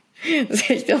worden. Dat is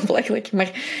echt heel belachelijk.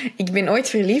 Maar ik ben ooit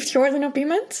verliefd geworden op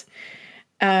iemand.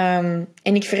 En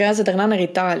ik verhuisde daarna naar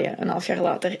Italië, een half jaar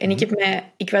later. En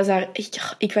ik was daar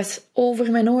echt, ik was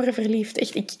over mijn oren verliefd.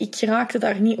 Echt, ik raakte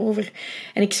daar niet over.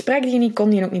 En ik sprak die niet, ik kon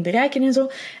die ook niet bereiken en zo.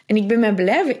 En ik ben mij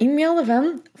blijven inmelden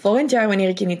van, volgend jaar wanneer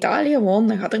ik in Italië woon,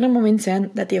 dan gaat er een moment zijn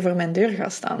dat die voor mijn deur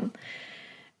gaat staan.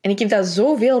 En ik heb dat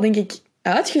zoveel, denk ik,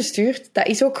 uitgestuurd. Dat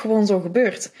is ook gewoon zo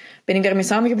gebeurd. Ben ik daarmee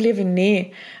samengebleven?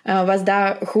 Nee. Was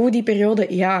dat goed, die periode?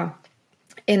 Ja.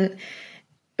 En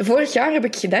vorig jaar heb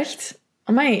ik gedacht,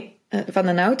 amai, van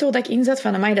een auto dat ik inzet,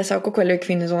 van amai, dat zou ik ook wel leuk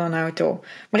vinden, zo'n auto.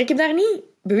 Maar ik heb daar niet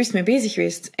bewust mee bezig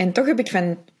geweest. En toch heb ik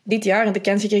van dit jaar de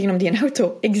kans gekregen om die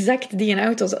auto, exact die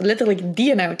auto, letterlijk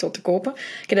die auto te kopen.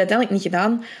 Ik heb dat uiteindelijk niet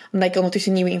gedaan, omdat ik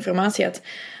ondertussen nieuwe informatie had.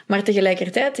 Maar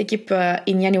tegelijkertijd, ik heb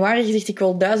in januari gezegd, ik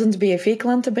wil 1000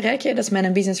 BFV-klanten bereiken. Dat is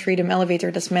mijn Business Freedom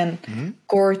Elevator, dat is mijn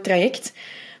core traject.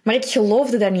 Maar ik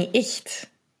geloofde dat niet echt.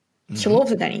 Ik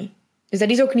geloofde dat niet. Dus dat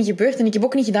is ook niet gebeurd. En ik heb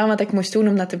ook niet gedaan wat ik moest doen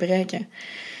om dat te bereiken.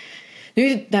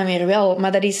 Nu dan weer wel.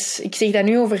 Maar dat is... Ik zeg dat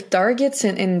nu over targets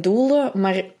en doelen.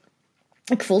 Maar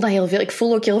ik voel dat heel veel. Ik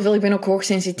voel ook heel veel. Ik ben ook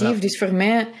hoogsensitief. Ja. Dus voor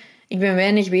mij... Ik ben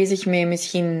weinig bezig met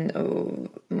misschien...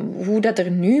 hoe dat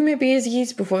er nu mee bezig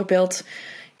is. Bijvoorbeeld...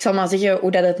 Ik zal maar zeggen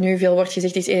hoe dat het nu veel wordt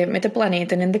gezegd is met de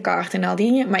planeten en de kaart en al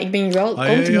die dingen. Maar ik ben wel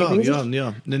continu bezig.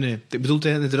 Ja. Nee. Ik bedoel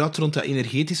inderdaad rond dat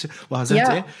energetische. Wat je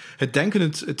zegt, het denken,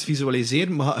 het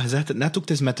visualiseren, maar je zegt het net ook,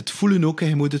 het is met het voelen ook. Hè.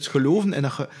 Je moet het geloven en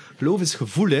dat geloof is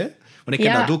gevoel. Hè. Want ik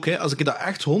heb dat ook. Hè. Als ik dat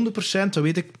echt 100%, dan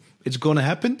weet ik, it's gonna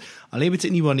happen. Alleen weet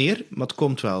ik niet wanneer, maar het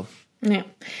komt wel. Ja.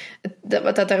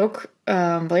 Wat dat daar ook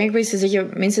belangrijk is te zeggen,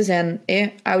 mensen zijn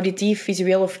auditief,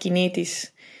 visueel of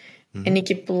kinetisch. En ik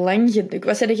heb lang...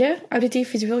 Wat zei jij? Auditief,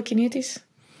 visueel, kinetisch?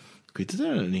 Ik weet het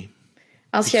eigenlijk niet.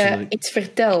 Als je iets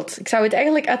vertelt... Ik zou het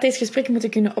eigenlijk uit deze gesprek moeten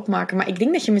kunnen opmaken. Maar ik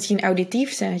denk dat je misschien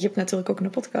auditief bent. Je hebt natuurlijk ook een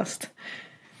podcast.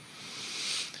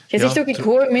 Je zegt ook, ik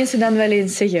hoor mensen dan wel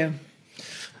eens zeggen.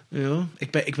 Ja,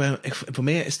 voor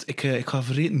mij is het... Ik ga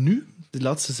verreden nu, de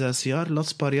laatste 6 jaar, de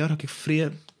laatste paar jaar, ga ik vrij...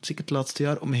 Zeker het laatste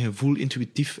jaar, om mijn gevoel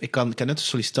intuïtief... Ik heb net een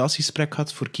sollicitatiegesprek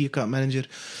gehad voor Key Account Manager,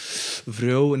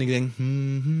 vrouw, en ik denk...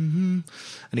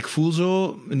 En ik voel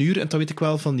zo een uur, en dan weet ik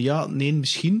wel van ja, nee,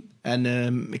 misschien.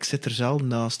 En ik zit er zelf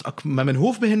naast. Als ik met mijn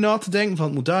hoofd begin na te denken van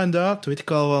het moet dat en dat, dan weet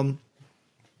ik al van...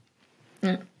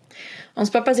 Ja. Ons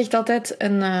papa zegt altijd,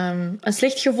 een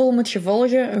slecht gevoel moet je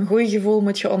volgen, een goed gevoel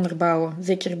moet je onderbouwen.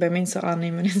 Zeker bij mensen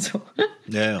aannemen en zo.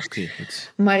 Ja, oké.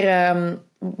 Goed. Maar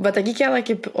wat ik eigenlijk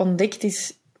heb ontdekt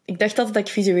is... Ik dacht altijd dat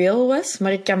ik visueel was,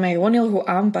 maar ik kan mij gewoon heel goed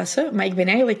aanpassen. Maar ik ben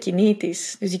eigenlijk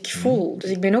kinetisch, dus ik voel. Dus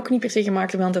ik ben ook niet per se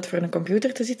gemaakt om de hele tijd voor een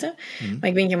computer te zitten. Maar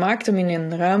ik ben gemaakt om in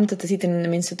een ruimte te zitten en de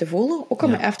mensen te voelen. Ook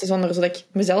om me af te zonderen, zodat ik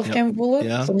mezelf kan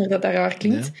voelen, zonder dat dat raar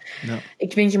klinkt. Ja.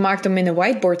 Ik ben gemaakt om met een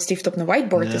whiteboardstift op een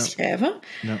whiteboard te schrijven.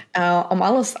 Om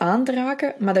alles aan te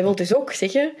raken. Maar dat wil dus ook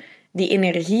zeggen... die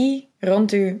energie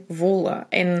rond u voelen.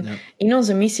 En in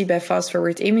onze missie bij Fast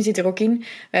Forward, Amy zit er ook in,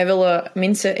 wij willen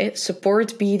mensen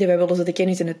support bieden, wij willen ze de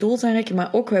kennis en de tools aanreiken, maar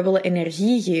ook wij willen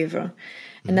energie geven.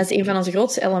 En dat is een van onze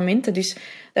grootste elementen. Dus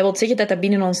dat wil zeggen dat dat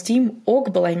binnen ons team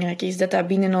ook belangrijk is. Dat dat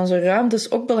binnen onze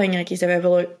ruimtes ook belangrijk is. Dat wij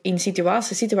willen in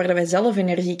situaties zitten waar wij zelf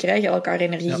energie krijgen, elkaar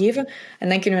energie geven. En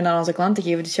dan kunnen we dat aan onze klanten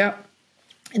geven. Dus ja,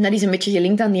 en dat is een beetje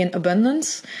gelinkt aan die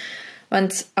abundance.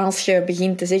 Want als je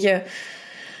begint te zeggen...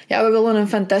 Ja, we willen een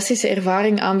fantastische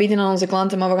ervaring aanbieden aan onze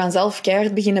klanten, maar we gaan zelf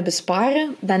keihard beginnen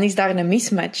besparen, dan is daar een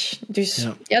mismatch. Dus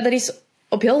ja dat is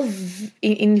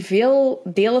in veel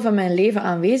delen van mijn leven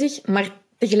aanwezig, maar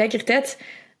tegelijkertijd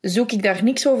zoek ik daar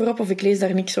niks over op of ik lees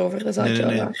daar niks over. Dat is eigenlijk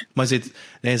wel waar. Maar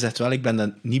je zegt wel, ik ben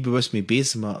daar niet bewust mee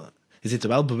bezig, maar je zit er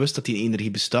wel bewust dat die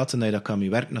energie bestaat en dat je dat kan mee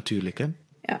werken natuurlijk. Hè?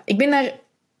 Ja, ik ben daar...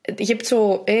 Je hebt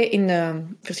zo in de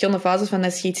verschillende fases van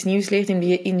als je iets nieuws leert.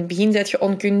 In het begin ben je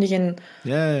onkundig en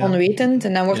onwetend.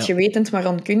 En dan word je wetend, maar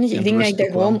onkundig. Ik denk dat ik dat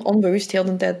gewoon onbewust heel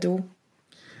de tijd doe.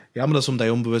 Ja, maar dat is omdat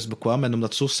je onbewust bekwaam en omdat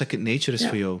het zo second nature is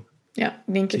voor jou. Ja,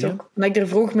 ik denk het ook. Omdat ik er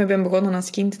vroeg mee ben begonnen als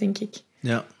kind, denk ik.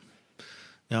 Ja.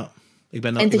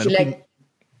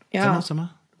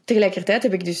 Tegelijkertijd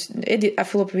heb ik dus die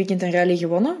afgelopen weekend een rally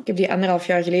gewonnen. Ik heb die 1,5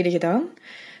 jaar geleden gedaan.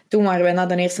 Toen waren wij na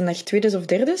de eerste nacht tweedes of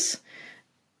derdes.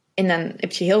 En dan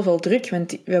heb je heel veel druk,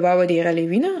 want we wouden die rally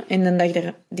winnen. En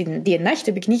die nacht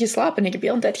heb ik niet geslapen. Ik heb de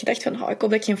hele tijd gedacht van, ik hoop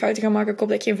dat ik geen fouten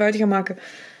ga maken,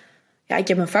 Ja, ik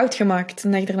heb een fout gemaakt.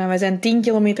 En daarna, wij zijn 10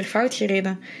 kilometer fout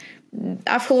gereden. De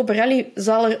afgelopen rally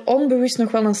zal er onbewust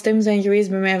nog wel een stem zijn geweest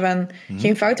bij mij van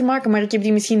geen fouten maken. Maar ik heb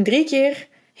die misschien 3 keer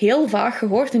heel vaag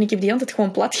gehoord en ik heb die altijd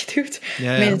gewoon platgeduwd.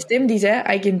 Mijn stem die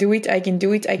zei, I can do it, I can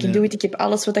do it, I can do it. Ik heb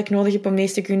alles wat ik nodig heb om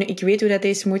deze te kunnen. Ik weet hoe dat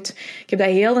deze moet. Ik heb dat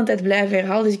heel de tijd blijven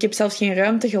herhalen, dus ik heb zelfs geen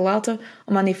ruimte gelaten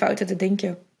om aan die fouten te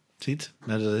denken. Ziet?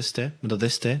 Nou, dat is het, hè.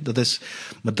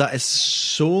 Maar dat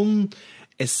is zo'n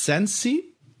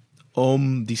essentie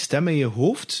om die stem in je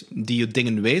hoofd die je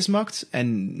dingen wijs maakt.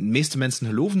 En de meeste mensen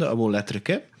geloven dat gewoon letterlijk.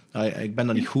 Hè? Ik ben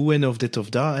er niet goed in of dit of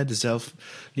dat. Hè? De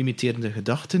zelflimiterende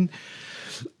gedachten.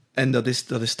 En dat is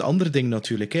het andere ding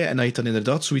natuurlijk. Hè? En dat je dan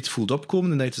inderdaad zoiets voelt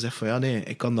opkomen en dat je dan zegt van ja, nee,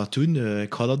 ik kan dat doen.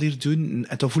 Ik ga dat hier doen.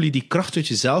 En dan voel je die kracht uit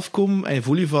jezelf komen en je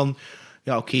voel je van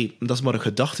ja, oké, dat is maar een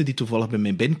gedachte die toevallig bij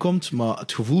mij binnenkomt, maar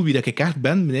het gevoel wie dat ik echt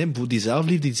ben, hè, die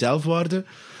zelfliefde, die zelfwaarde,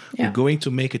 we're going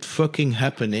to make it fucking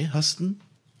happen, hè, gasten.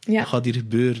 Ja. Dat gaat hier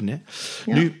gebeuren, hè.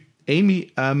 Ja. Nu, Amy,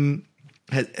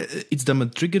 iets dat me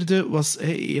triggerde was,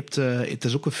 er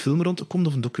is ook een film rondgekomen,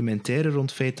 of een documentaire rond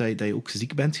het feit dat je ook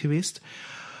ziek bent geweest.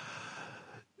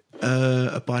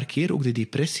 Een paar keer, ook de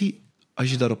depressie.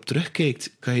 Als je daarop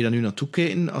terugkijkt, kan je daar nu naartoe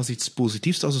kijken als iets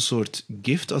positiefs, als een soort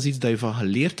gift, als iets dat je van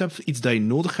geleerd hebt, iets dat je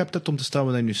nodig hebt om te staan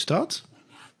waar je nu staat?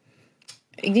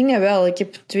 Ik denk dat wel. Ik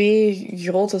heb 2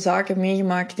 grote zaken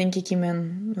meegemaakt, denk ik, in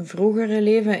mijn vroegere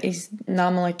leven. Is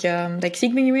namelijk dat ik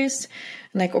ziek ben geweest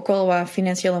en dat ik ook wel wat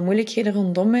financiële moeilijkheden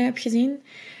rondom mij heb gezien.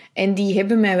 En die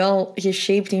hebben mij wel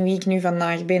geshaped in wie ik nu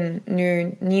vandaag ben.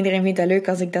 Nu, niet iedereen vindt dat leuk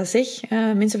als ik dat zeg.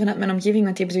 Mensen vanuit mijn omgeving,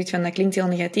 want die hebben zoiets van, dat klinkt heel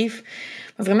negatief.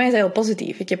 Maar voor mij is dat heel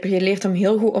positief. Ik heb geleerd om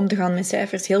heel goed om te gaan met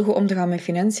cijfers, heel goed om te gaan met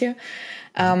financiën.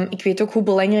 Ik weet ook hoe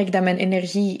belangrijk dat mijn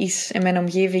energie is en mijn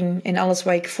omgeving en alles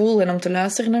wat ik voel en om te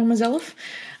luisteren naar mezelf.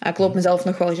 Ik loop mezelf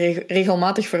nog wel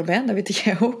regelmatig voorbij, dat weet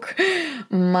jij ook.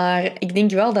 Maar ik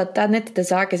denk wel dat dat net de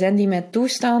zaken zijn die mij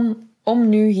toestaan om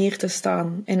nu hier te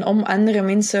staan. En om andere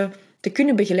mensen te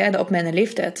kunnen begeleiden op mijn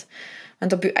leeftijd.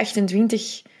 Want op je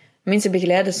 28, mensen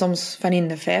begeleiden soms van in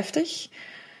de 50.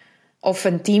 Of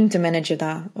een team te managen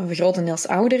dat grotendeels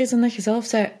ouder is dan dat je zelf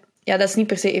zei. Ja, dat is niet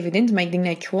per se evident, maar ik denk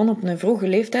dat ik gewoon op een vroege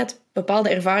leeftijd bepaalde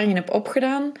ervaringen heb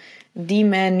opgedaan die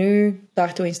mij nu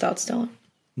daartoe in staat stellen.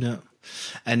 Ja.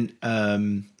 En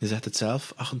je zegt het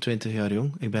zelf, 28 jaar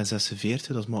jong, ik ben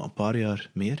 46, dat is maar een paar jaar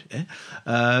meer. Hè.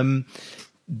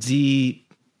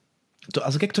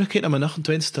 Als ik terugkijk naar mijn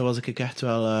 28, dan was ik echt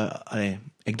wel...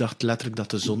 ik dacht letterlijk dat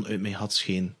de zon uit mij had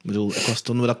scheen. Ik bedoel, ik was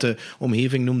toen wat de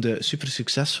omgeving noemde super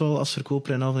succesvol als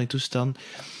verkoper en al van die toestand.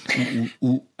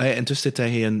 Intussen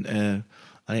heb je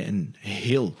een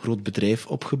heel groot bedrijf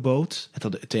opgebouwd. Het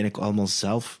had uiteindelijk allemaal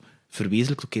zelf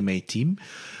verwezenlijkt, ook in mijn team.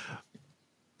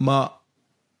 Maar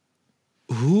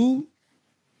hoe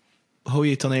hou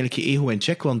je het dan eigenlijk je ego in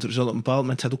check? Want er zal op een bepaald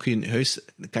moment had ook je huis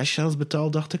cash zelfs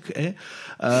betaald, dacht ik.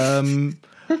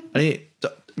 Ik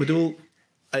bedoel,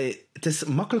 het is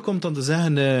makkelijk om dan te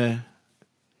zeggen,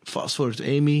 fast forward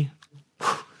Amy,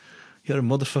 you're a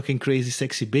motherfucking crazy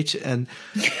sexy bitch. En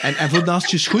voor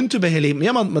naast je schoen te begeleiden.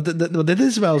 Ja, maar dit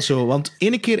is wel zo. Want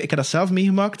ene keer, ik heb dat zelf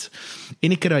meegemaakt,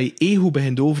 ene keer dat je ego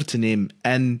begint over te nemen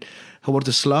en je wordt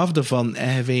de slaaf ervan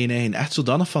en je vindt je eigen echt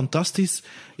zodanig fantastisch.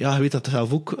 Ja, je weet dat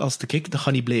zelf ook, als te kijken, dat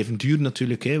gaat niet blijven duren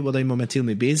natuurlijk, hè, wat je momenteel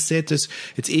mee bezig bent. Dus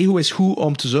het ego is goed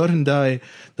om te zorgen dat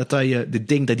je de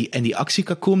ding, dat die in die actie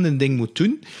kan komen en een ding moet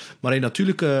doen. Maar je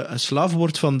natuurlijk een slaaf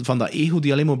wordt van dat ego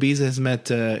die alleen maar bezig is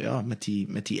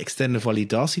met die externe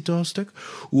validatie toch een stuk.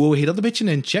 Hoe hou je dat een beetje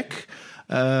in check?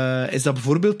 Is dat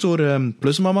bijvoorbeeld door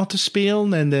Plusmama te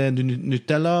spelen en de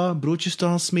Nutella broodjes te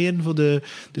gaan smeren voor de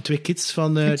 2 kids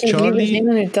van Charlie? Ik heb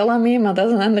geen Nutella mee, maar dat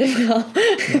is een ander verhaal.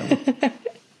 Ja.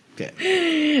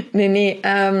 Okay. Nee.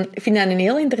 Ik vind dat een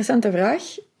heel interessante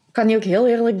vraag. Ik kan die ook heel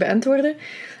eerlijk beantwoorden.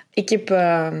 Ik heb...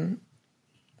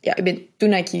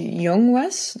 toen ik jong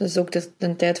was, dus ook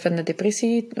de tijd van de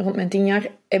depressie, rond mijn 10 jaar,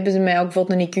 hebben ze mij ook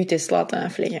bijvoorbeeld een IQ-test laten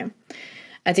afleggen.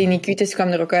 Uit die IQ-test kwam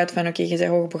er ook uit van, oké, je bent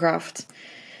hoogbegaafd.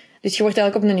 Dus je wordt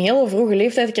eigenlijk op een heel vroege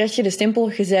leeftijd, krijg je de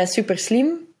stempel, je bent super slim.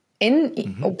 En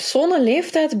op zo'n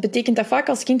leeftijd betekent dat vaak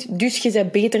als kind, dus je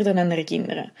bent beter dan andere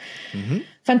kinderen.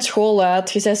 Van school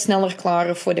uit, je bent sneller klaar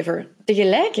of whatever.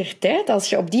 Tegelijkertijd, als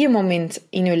je op die moment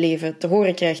in je leven te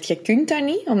horen krijgt, je kunt dat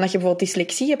niet, omdat je bijvoorbeeld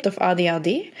dyslexie hebt of ADHD,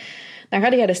 dan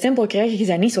ga je de stempel krijgen, je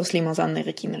bent niet zo slim als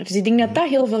andere kinderen. Dus ik denk dat dat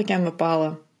heel veel kan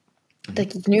bepalen.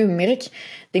 Dat ik nu merk,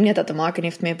 ik denk dat dat te maken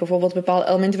heeft met bijvoorbeeld bepaalde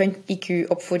elementen van IQ,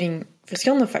 opvoeding,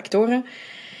 verschillende factoren.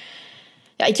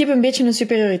 Ja, ik heb een beetje een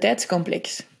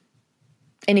superioriteitscomplex.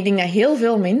 En ik denk dat heel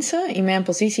veel mensen in mijn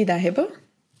positie dat hebben.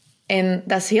 En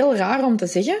dat is heel raar om te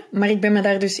zeggen, maar ik ben me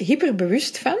daar dus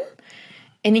hyperbewust van.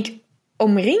 En ik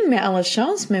omring met alle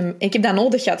chance. Ik heb dat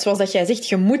nodig gehad, zoals dat jij zegt,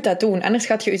 je moet dat doen. Anders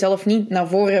gaat je jezelf niet naar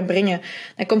voren brengen.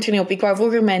 Dan komt je niet op. Ik wou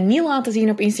vroeger mij niet laten zien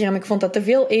op Instagram. Ik vond dat te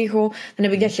veel ego. Dan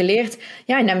heb ik dat geleerd.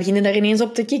 Ja, en dan beginnen daar ineens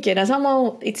op te kikken. Dat is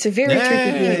allemaal... It's a very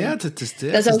tricky game. Ja, dat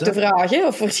is ook de vraag, hè?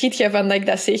 Of verschiet jij van dat ik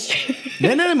dat zeg?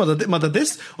 Nee, maar dat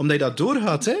is... Omdat je dat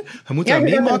doorgaat, hè. Je moet dat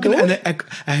meemaken.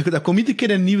 En dat komt iedere keer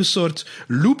in een nieuwe soort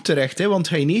loop terecht, hè. Want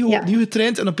je ego opnieuw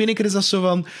getraind. En op een keer is dat zo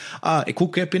van... ik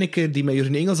ook heb een keer die met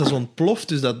Jurgen Engels, dat zo'n plot ontploft.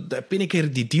 Dus dat op een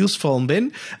keer die deals vallen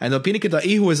binnen. En op een keer dat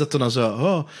ego is dat dan zo...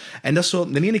 Oh. En dat is zo...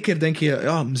 De ene keer denk je,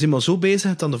 ja, we zijn maar zo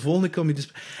bezig. Dan de volgende kom je... Dus,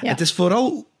 het is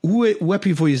vooral... Hoe heb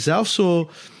je voor jezelf zo...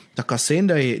 Dat kan zijn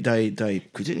dat je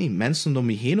ik weet het niet, mensen om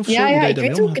je heen of zo... Ja, ik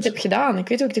weet hoe ik het heb gedaan.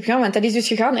 Want dat is dus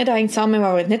gegaan, dat hangt samen met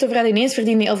waar we het net over hadden. Ineens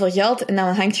verdien je heel veel geld en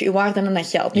dan hangt je waarde aan dat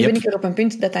geld. Nu ben ik er op een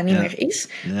punt dat niet meer is.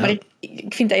 Ja. Maar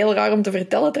ik vind dat heel raar om te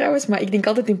vertellen trouwens, maar ik denk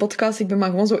altijd in podcasts, ik ben maar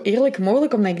gewoon zo eerlijk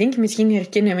mogelijk, omdat ik denk, misschien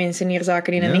herkennen mensen hier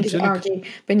zaken in en denken ze, oké,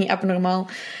 ik ben niet abnormaal.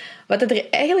 Wat er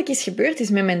eigenlijk is gebeurd, is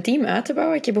met mijn team uit te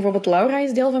bouwen. Ik heb bijvoorbeeld Laura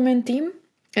is deel van mijn team.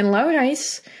 En Laura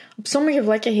is op sommige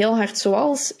vlakken heel hard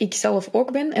zoals ik zelf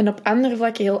ook ben, en op andere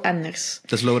vlakken heel anders.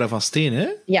 Dat is Laura van Steen, hè?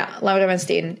 Ja, Laura van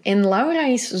Steen. En Laura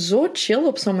is zo chill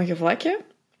op sommige vlakken,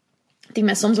 die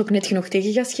mij soms ook net genoeg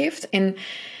tegengas geeft. En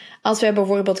als wij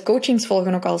bijvoorbeeld coachings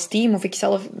volgen, ook als team, of ik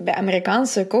zelf bij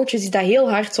Amerikaanse coaches, is dat heel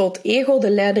hard zo het ego, de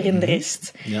leider en de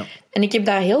rest. Ja. En ik heb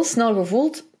dat heel snel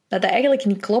gevoeld, dat eigenlijk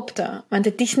niet klopte. Want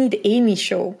het is niet de Amy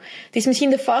Show. Het is misschien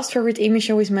de Fast Forward Amy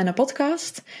Show is mijn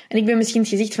podcast. En ik ben misschien het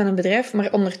gezicht van een bedrijf,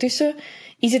 maar ondertussen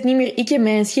is het niet meer ik en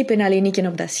mijn schip en alleen ik en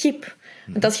op dat schip.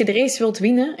 Want als je de race wilt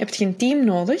winnen, heb je een team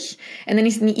nodig. En dan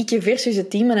is het niet ik versus het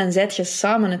team, maar dan zijt je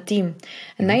samen het team.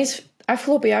 En dat is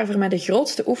afgelopen jaar voor mij de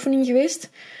grootste oefening geweest.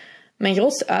 Mijn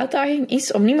grootste uitdaging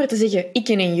is om niet meer te zeggen ik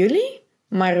en jullie,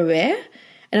 maar wij.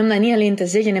 En om dat niet alleen te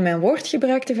zeggen en mijn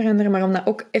woordgebruik te veranderen, maar om dat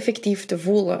ook effectief te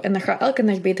voelen. En dat gaat elke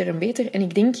dag beter en beter. En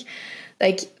ik denk dat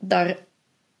ik daar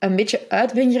een beetje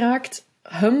uit ben geraakt,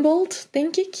 humbled,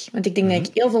 denk ik. Want ik denk dat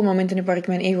ik heel veel momenten heb waar ik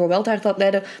mijn ego wel te hard laat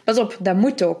leiden. Pas op, dat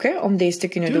moet ook, hè, om deze te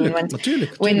kunnen doen. Want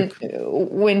natuurlijk.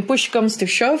 When push comes to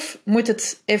shove, moet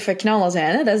het even knallen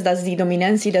zijn. Hè? Dat is die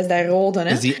dominantie, dat is dat rode. Hè?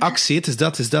 Dat is die actie, het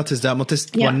is dat. Maar het is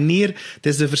wanneer... Het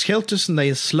is de verschil tussen dat je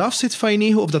een slaaf zit van je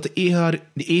ego of dat de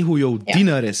ego jouw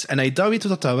dienaar is. En als je dat weet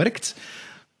hoe dat werkt...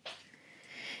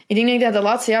 Ik denk dat ik dat de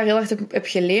laatste jaar heel erg heb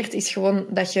geleerd, is gewoon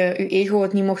dat je je ego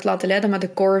het niet mocht laten leiden, maar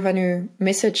de core van je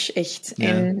message echt. Ja.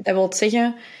 En dat wil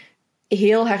zeggen,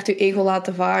 heel hard je ego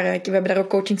laten varen. We hebben daar ook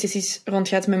coaching sessies rond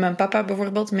gehad met mijn papa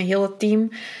bijvoorbeeld, met heel het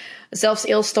team. Zelfs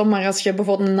heel stom, maar als je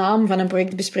bijvoorbeeld een naam van een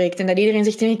project bespreekt en dat iedereen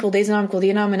zegt, nee, ik wil deze naam, ik wil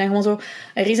die naam, en dan gewoon zo,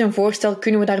 er is een voorstel,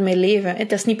 kunnen we daarmee leven?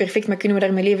 Het is niet perfect, maar kunnen we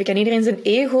daarmee leven? Kan iedereen zijn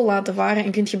ego laten varen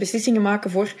en kun je beslissingen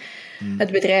maken voor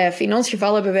het bedrijf? In ons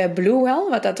geval hebben wij Bluewell,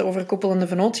 wat dat overkoepelende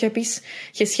vennootschap is,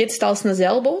 geschetst als een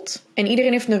zeilboot. En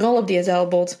iedereen heeft een rol op die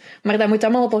zeilboot. Maar dat moet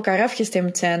allemaal op elkaar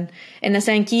afgestemd zijn. En dat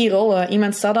zijn key rollen.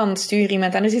 Iemand staat aan het stuur,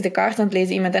 iemand anders is de kaart aan het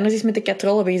lezen, iemand anders is met de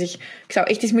katrollen bezig. Ik zou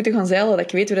echt eens moeten gaan zeilen, dat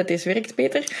ik weet hoe dat deze werkt,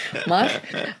 Peter. Maar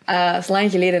dat is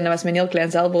lang geleden, dat was mijn heel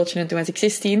klein zeilbootje. En toen was ik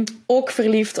 16, ook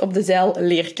verliefd op de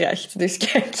zeilleerkracht. Dus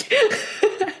kijk,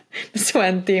 dat is zo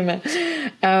een thema.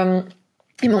 En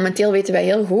momenteel weten wij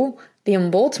heel goed, die een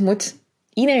boot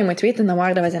iedereen moet weten naar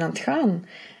waar we zijn aan het gaan.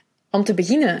 Om te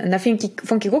beginnen. En dat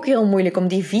vond ik ook heel moeilijk, om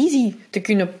die visie te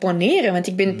kunnen poneren. Want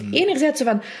ik ben enerzijds zo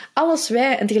van alles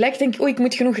wij, en tegelijk denk ik, ik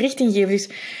moet genoeg richting geven. Dus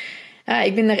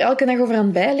ik ben daar elke dag over aan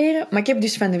het bijleren. Maar ik heb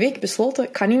dus van de week besloten,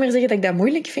 ik ga niet meer zeggen dat ik dat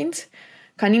moeilijk vind.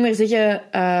 Ik ga niet meer zeggen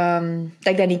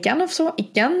dat ik dat niet kan of zo. Ik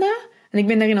kan dat en ik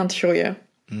ben daarin aan het groeien.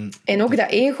 En ook dat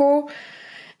ego,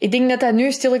 ik denk dat dat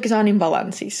nu stilletjes aan in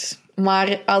balans is.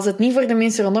 Maar als het niet voor de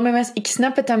mensen rondom mij is... Ik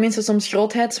snap het dat mensen soms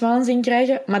grootheidswaanzin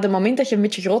krijgen. Maar het moment dat je een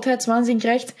beetje grootheidswaanzin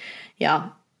krijgt...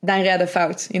 Ja, dan rijd je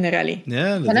fout in een rally.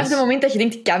 Ja, vanaf het moment dat je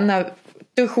denkt... Ik kan dat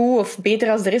te goed of beter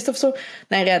als de rest of zo...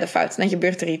 Dan rijd je fout. Dan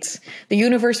gebeurt er iets. The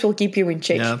universe will keep you in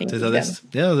check. Ja,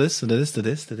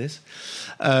 dat is.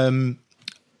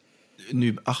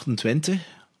 Nu 28.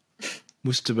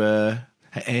 Moesten we...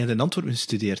 Hij had in Antwerpen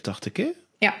gestudeerd, dacht ik, hè?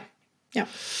 Ja.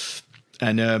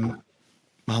 En...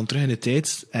 We gaan terug in de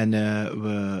tijd en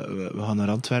we gaan naar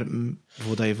Antwerpen,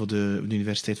 voordat je voor de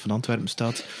Universiteit van Antwerpen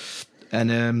staat. En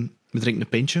we drinken een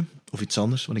pintje, of iets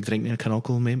anders, want ik drink eigenlijk geen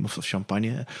alcohol mee, of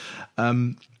champagne.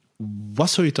 Wat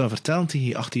zou je dan vertellen tegen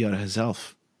je 18-jarige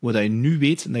zelf? Wat je nu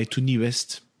weet en dat je toen niet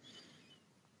wist?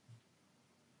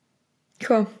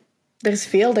 Goh, er is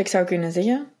veel dat ik zou kunnen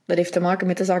zeggen. Dat heeft te maken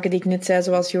met de zaken die ik net zei,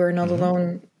 zoals you are not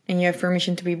alone and you have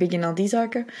permission to be big en al die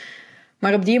zaken.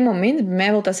 Maar op die moment, bij mij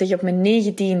wil dat zeggen op mijn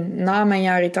 19, na mijn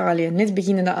jaar Italië, net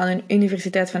beginnende aan een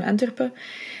universiteit van Antwerpen,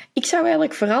 ik zou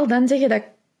eigenlijk vooral dan zeggen dat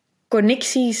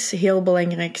connecties heel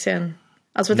belangrijk zijn.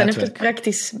 Als we het dan even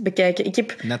praktisch bekijken. Ik heb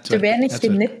te weinig...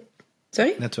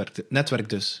 Sorry? Netwerk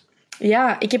dus.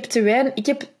 Ja, ik heb te weinig... Ik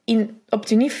heb op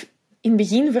TUNIF in het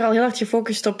begin vooral heel hard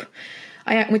gefocust op...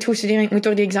 ik moet goed studeren, ik moet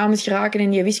door die examens geraken en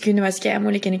die wiskunde was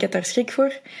keimoeilijk en ik had daar schrik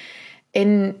voor.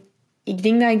 En... Ik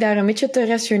denk dat ik daar een beetje te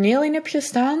rationeel in heb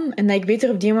gestaan en dat ik beter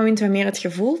op die moment wat meer had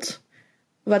gevoeld.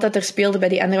 wat dat er speelde bij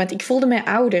die anderen. Want ik voelde mij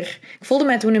ouder. Ik voelde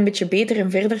mij toen een beetje beter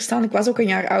en verder staan. Ik was ook een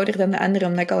jaar ouder dan de anderen,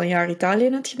 omdat ik al een jaar Italië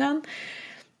had gedaan.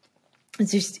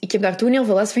 Dus ik heb daar toen heel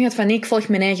veel last van gehad, van nee, ik volg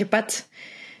mijn eigen pad.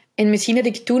 En misschien had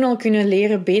ik toen al kunnen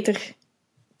leren beter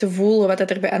te voelen wat dat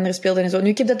er bij anderen speelde en zo. Nu,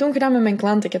 ik heb dat toen gedaan met mijn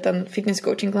klanten. Ik had dan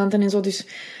fitnesscoaching klanten en zo, dus...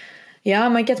 Ja,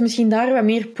 maar ik had misschien daar wat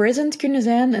meer present kunnen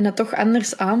zijn en dat toch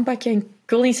anders aanpakken. En ik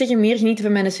wil niet zeggen meer genieten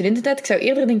van mijn studententijd. Ik zou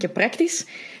eerder denken praktisch,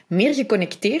 meer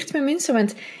geconnecteerd met mensen,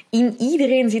 want in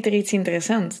iedereen zit er iets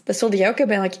interessants. Dat zulde jij ook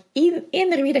hebben. Eigenlijk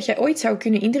eender wie dat jij ooit zou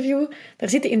kunnen interviewen, daar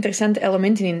zitten interessante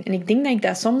elementen in. En ik denk dat ik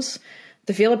dat soms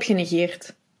te veel heb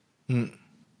genegeerd.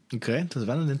 Oké, dat is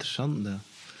wel een interessante.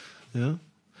 Ja.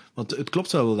 Want het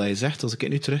klopt wel wat je zegt. Als ik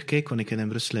nu terugkijk, want ik heb in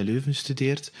Brussel en Leuven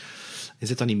gestudeerd, je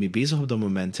zit daar niet mee bezig op dat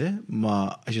moment, hè.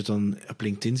 Maar als je dan op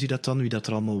LinkedIn ziet dat dan, wie dat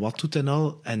er allemaal wat doet en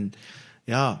al. En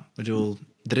ja, bedoel,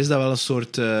 er is dat wel een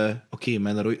soort... Oké,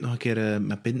 men daar ooit nog een keer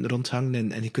met pinten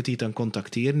rondhangen en je kunt die dan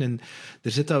contacteren. En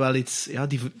er zit daar wel iets... Ja,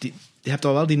 je hebt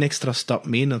al wel die extra stap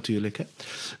mee natuurlijk, hè.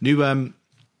 Nu,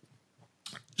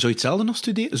 zou je hetzelfde nog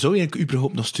studeren? Zou je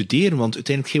überhaupt nog studeren? Want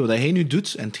uiteindelijk, wat hij nu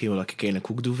doet, en hetgeen wat ik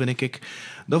eigenlijk ook doe, vind ik,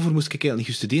 daarvoor moest ik eigenlijk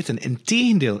niet gestudeerd hebben.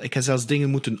 Integendeel, ik heb zelfs dingen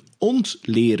moeten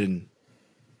ontleren.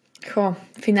 Goh,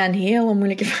 ik vind dat een hele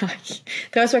moeilijke vraag.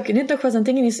 Trouwens, wat ik net nog was aan het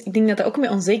denken is, ik denk dat dat ook met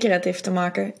onzekerheid heeft te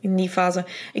maken in die fase.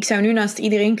 Ik zou nu naast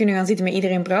iedereen kunnen gaan zitten, met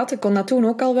iedereen praten. Ik kon dat toen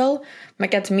ook al wel, maar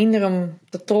ik had minder om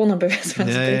te tonen, bij wijze van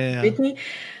spreken. Ik weet niet.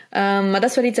 Maar dat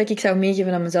is wel iets dat ik zou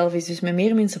meegeven aan mezelf. Is dus met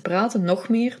meer mensen praten, nog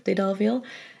meer, deed al veel.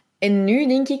 En nu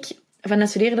denk ik, van dat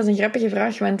studeren, dat is een grappige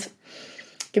vraag, want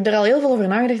ik heb er al heel veel over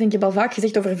nagedacht en ik heb al vaak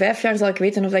gezegd, over 5 jaar zal ik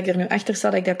weten of ik er nu achter sta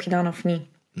dat ik dat heb gedaan of niet.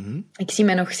 Mm-hmm. Ik zie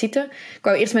mij nog zitten. Ik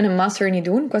wou eerst mijn master niet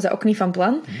doen, ik was dat ook niet van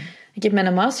plan. Mm-hmm. Ik heb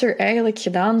mijn master eigenlijk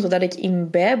gedaan zodat ik in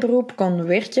bijberoep kon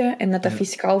werken en dat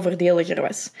fiscaal voordeliger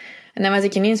was. En dan was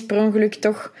ik ineens per ongeluk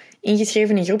toch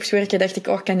ingeschreven in groepswerken, dacht ik,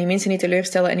 ik kan die mensen niet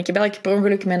teleurstellen. En ik heb eigenlijk per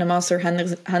ongeluk mijn master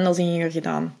handelsingenieur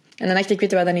gedaan. En dan dacht ik, weet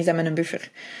je wat, dan is dat met een buffer.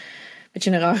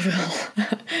 Beetje een raar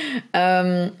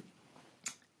verhaal.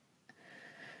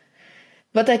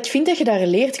 Wat ik vind dat je daar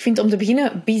leert, ik vind om te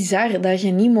beginnen bizar dat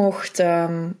je niet mocht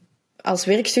als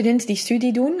werkstudent die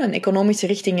studie doen, een economische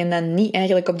richting, en dan niet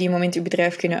eigenlijk op die moment je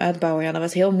bedrijf kunnen uitbouwen. Ja, dat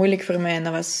was heel moeilijk voor mij en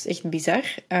dat was echt bizar.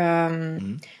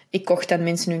 Ik kocht aan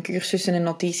mensen hun cursussen en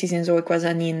notities en zo. Ik was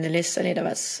dan niet in de les. Allee, dat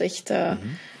was echt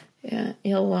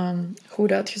heel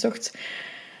goed uitgezocht.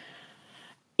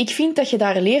 Ik vind dat je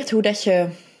daar leert hoe dat je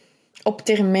op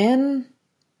termijn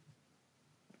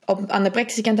aan de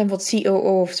praktische kant dan bijvoorbeeld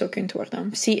COO of zo kunt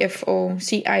worden. CFO,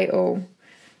 CIO.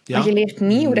 Ja. Maar je leert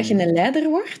niet hoe dat je een leider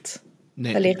wordt.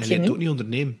 Nee, dat leert je niet. Ook niet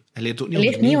ondernemen. Hij leert ook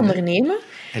niet ondernemen.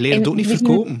 Hij leert ook niet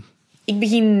verkopen. Ik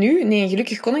begin nu... Nee,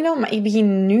 gelukkig kon ik dat, maar ik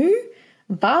begin nu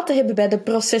baat te hebben bij de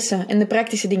processen en de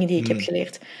praktische dingen die ik heb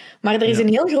geleerd. Maar er is een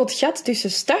heel groot gat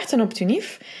tussen starten op het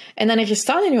UNIF en dan er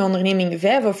staan in je onderneming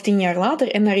 5 of 10 jaar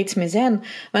later en daar iets mee zijn.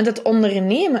 Want het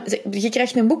ondernemen... Je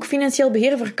krijgt een boek Financieel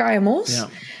Beheer voor KMO's,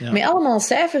 met allemaal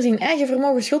cijfers in eigen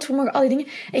vermogen, schuldvermogen, al die dingen.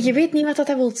 En je weet niet wat dat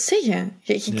wil zeggen.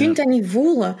 Je kunt dat niet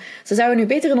voelen. Ze zouden nu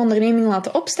beter een onderneming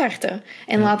laten opstarten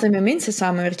en laten met mensen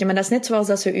samenwerken. Maar dat is net zoals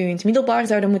dat ze u in het middelbaar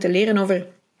zouden moeten leren over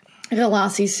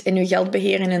relaties en uw geld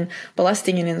beheren en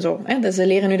belastingen en zo. Dus ze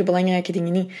leren nu de belangrijke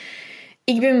dingen niet.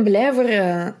 Ik ben blij voor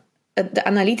de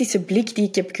analytische blik die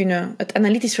ik heb het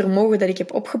analytisch vermogen dat ik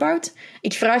heb opgebouwd.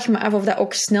 Ik vraag me af of dat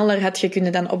ook sneller had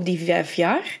gekund dan op die 5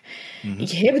 jaar. Mm-hmm.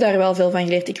 Ik heb daar wel veel van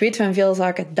geleerd. Ik weet van veel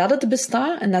zaken dat het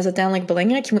bestaat en dat is uiteindelijk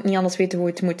belangrijk. Je moet niet anders weten hoe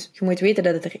het moet. Je moet weten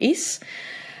dat het er is.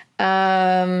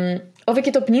 Of ik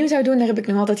het opnieuw zou doen, daar heb ik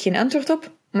nog altijd geen antwoord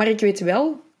op. Maar ik weet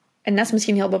wel, en dat is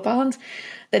misschien heel bepalend,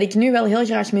 dat ik nu wel heel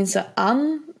graag mensen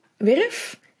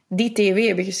aanwerf die TW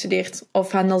hebben gestudeerd.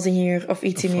 Of handelsingenieur of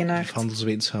iets in die aard. Of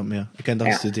handelswetenschap, ja. Ik heb dat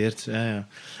gestudeerd. Ja.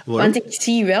 Want ik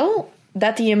zie wel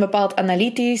dat die een bepaald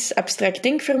analytisch, abstract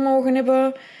denkvermogen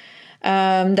hebben.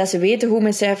 Dat ze weten hoe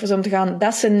met cijfers om te gaan.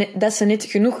 Dat ze net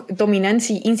genoeg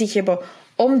dominantie in zich hebben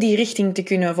om die richting te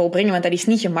kunnen volbrengen. Want dat is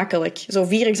niet gemakkelijk. Zo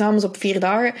 4 examens op 4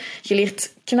 dagen. Je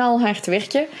leert knalhard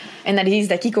werken. En dat is iets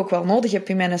dat ik ook wel nodig heb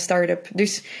in mijn start-up.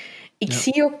 Dus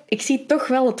ik zie toch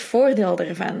wel het voordeel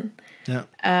ervan. Ja.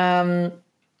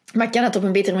 Maar ik kan het op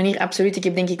een betere manier, absoluut. Ik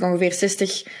heb denk ik ongeveer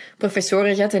 60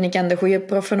 professoren gehad en ik kan de goede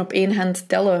proffen op 1 hand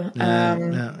tellen.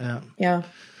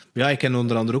 Ja, ik heb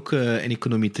onder andere ook in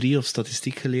econometrie of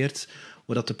statistiek geleerd,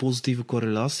 waar dat de positieve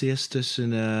correlatie is tussen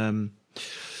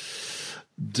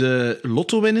de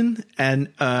lotto winnen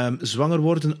en zwanger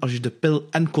worden als je de pil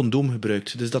en condoom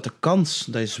gebruikt. Dus dat de kans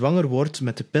dat je zwanger wordt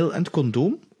met de pil en het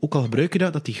condoom ook al gebruik je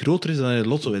dat die groter is dan je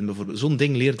lotto wint, bijvoorbeeld. Zo'n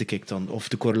ding leerde ik dan. Of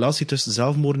de correlatie tussen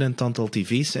zelfmoorden en het aantal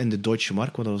tv's en de Deutsche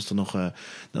Mark, want dat was dan nog,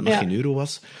 dat nog geen euro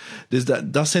was. Dus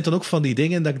dat zijn dan ook van die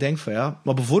dingen dat ik denk van ja...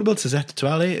 Maar bijvoorbeeld, ze zegt het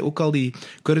wel, hè, ook al die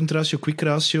current ratio, quick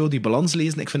ratio, die balans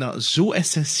lezen, ik vind dat zo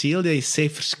essentieel dat je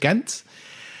cijfers kent.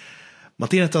 Maar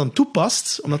tegen dat dan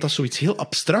toepast, omdat dat zoiets heel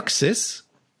abstracts is,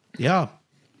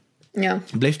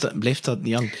 blijft dat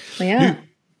niet aan. Maar ja... Nu,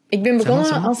 ik ben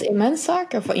begonnen als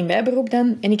eenmanszaak, of in bijberoep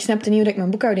dan, en ik snapte niet hoe ik mijn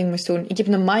boekhouding moest doen. Ik heb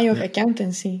een major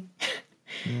accountancy.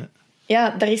 Ja,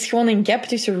 daar is gewoon een gap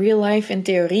tussen real life en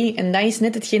theorie. En dat is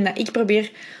net hetgeen dat ik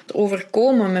probeer te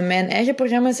overkomen met mijn eigen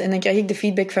programma's. En dan krijg ik de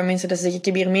feedback van mensen dat ze zeggen, ik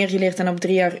heb hier meer geleerd dan op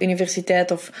 3 jaar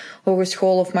universiteit of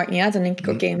hogeschool of maakt niet uit. Dan denk ik,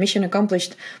 oké, mission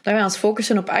accomplished. Dat we ons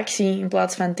focussen op actie in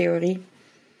plaats van theorie.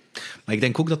 Maar ik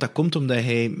denk ook dat dat komt omdat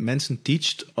hij mensen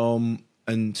teacht om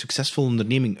een succesvolle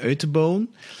onderneming uit te bouwen.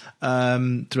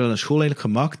 Terwijl een school eigenlijk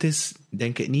gemaakt is,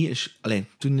 denk ik niet,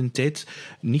 toen in de tijd,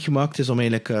 niet gemaakt is om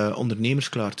eigenlijk ondernemers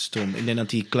klaar te stomen. Ik denk dat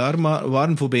die klaar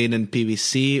waren voor bij een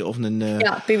PwC of een...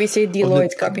 PwC,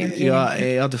 Deloitte, KPMG.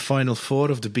 Ja, de Final Four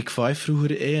of de Big Five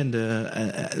vroeger, en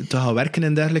te gaan werken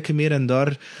en dergelijke meer. En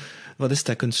daar, wat is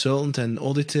dat, consultant en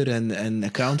auditor en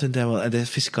accountant en de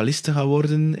fiscalist te gaan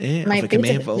worden. Maar of in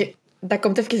mijn geval... Dat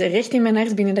komt even recht in mijn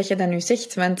hart binnen dat je dat nu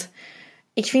zegt, want...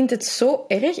 Ik vind het zo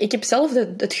erg. Ik heb zelf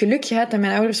het geluk gehad dat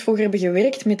mijn ouders vroeger hebben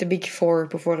gewerkt met de Big Four,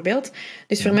 bijvoorbeeld.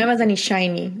 Dus voor mij was dat niet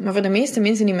shiny. Maar voor de meeste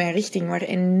mensen in mijn richting, waar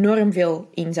enorm veel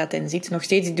in zat en zit, nog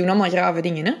steeds, die doen allemaal grave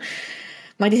dingen, hè.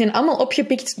 Maar die zijn allemaal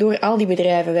opgepikt door al die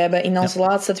bedrijven. We hebben in onze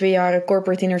laatste 2 jaar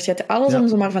corporate dinners gehad, alles om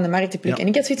ze maar van de markt te plukken. En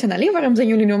ik had zoiets van, waarom zijn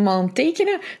jullie nu allemaal aan het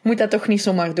tekenen? Ik moet dat toch niet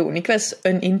zomaar doen. Ik was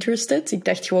uninterested. Ik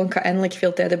dacht gewoon, ik ga eindelijk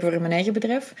veel tijd hebben voor mijn eigen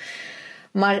bedrijf.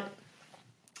 Maar...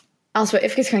 Als we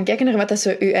even gaan kijken naar wat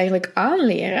ze u eigenlijk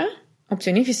aanleren op de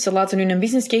UNIF, ze laten u een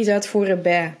business case uitvoeren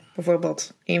bij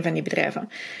bijvoorbeeld een van die bedrijven.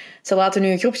 Ze laten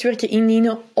u groepswerken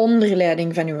indienen onder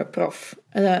leiding van uw prof.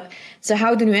 Ze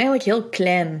houden u eigenlijk heel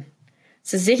klein.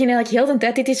 Ze zeggen eigenlijk heel de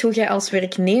tijd, dit is hoe jij als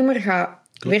werknemer gaat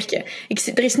werken.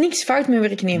 Er is niks fout met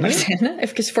werknemers zijn. Hè?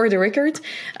 Even for the record.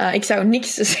 Ik zou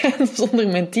niks zijn zonder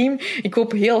mijn team. Ik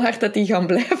hoop heel hard dat die gaan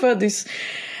blijven, dus...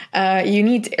 you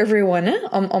need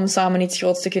everyone om samen iets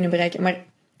groots te kunnen bereiken. Maar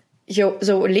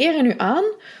ze leren u aan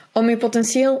om je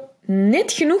potentieel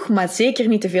net genoeg, maar zeker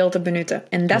niet te veel te benutten.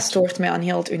 En dat stoort mij aan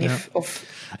heel het UNIF.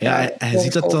 Ja, hij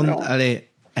ziet dat dan...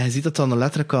 Hij ziet dat dan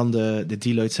letterlijk aan de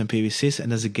Deloitte's en PwC's. En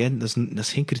dat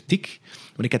is geen kritiek.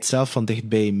 Want ik heb het zelf van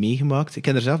dichtbij meegemaakt. Ik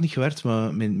heb er zelf niet gewerkt,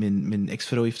 maar mijn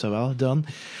ex-vrouw heeft dat wel gedaan.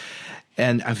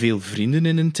 En veel vrienden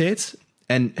in een tijd...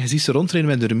 En je ziet ze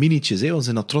rondrijden met de minietjes, want ze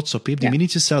zijn daar trots op. Die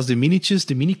minietjes, zelfs de minietjes,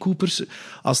 de Mini Coopers.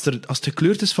 Als het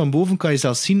gekleurd is van boven, kan je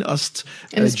zelfs zien als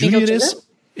het junior is.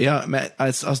 Ja, maar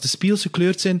als de spiegels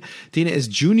gekleurd zijn. Het ene is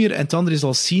junior en het andere is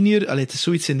al senior. Het is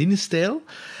zoiets in die stijl.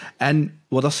 En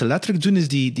wat ze letterlijk doen, is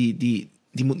die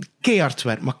moeten keihard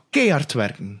werken. Maar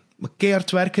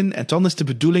keihard werken. En dan is de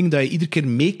bedoeling dat je iedere keer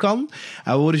mee kan.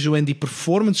 En we worden zo in die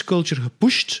performance culture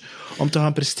gepusht om te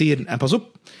gaan presteren. En pas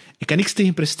op, ik kan niks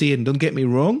tegen presteren, don't get me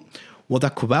wrong. Wat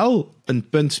ik wel een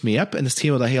punt mee heb, en dat is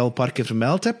hetgeen wat je al een paar keer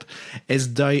vermeld hebt,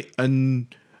 is dat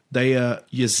je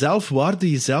je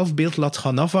zelfwaarde, je zelfbeeld laat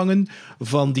gaan afhangen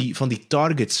van die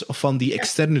targets of van die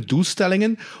externe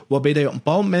doelstellingen, waarbij dat je op een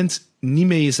bepaald moment niet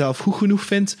meer jezelf goed genoeg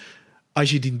vindt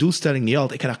als je die doelstelling niet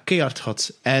haalt. Ik heb dat keihard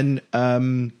gehad. En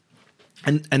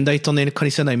dat je dan eigenlijk kan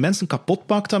niet zeggen dat je mensen kapot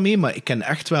maakt daarmee, maar ik ken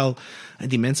echt wel...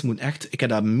 Die mensen moeten echt... Ik heb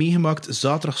dat meegemaakt,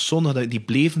 zaterdag, zondag, die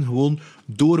bleven gewoon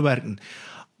doorwerken.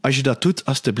 Als je dat doet,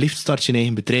 alsjeblieft start je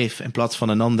eigen bedrijf in plaats van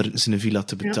een ander zijn villa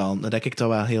te betalen. Dan denk ik dat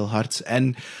wel heel hard.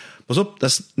 En pas op, dat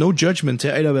is no judgment. Hè.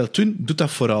 Als je dat wilt doen, doe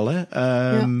dat vooral. Hè.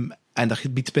 En dat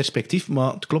biedt perspectief,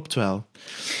 maar het klopt wel.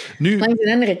 Nu... Langs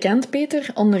de andere kant,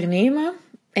 Peter, ondernemen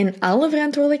en alle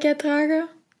verantwoordelijkheid dragen,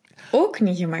 ook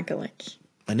niet gemakkelijk.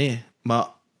 Nee, maar...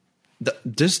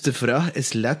 Dus de vraag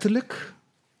is letterlijk...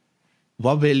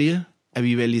 Wat wil je en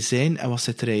wie wil je zijn en wat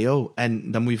zit er in jou?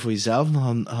 En dan moet je voor jezelf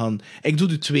gaan... Ik doe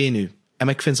de 2 nu. En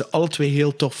ik vind ze alle 2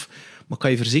 heel tof. Maar ik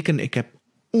kan je verzekeren, ik heb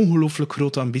ongelooflijk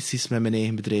grote ambities met mijn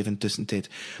eigen bedrijf in de tussentijd.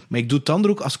 Maar ik doe het dan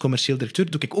ook als commercieel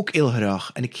directeur, doe ik ook heel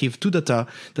graag. En ik geef toe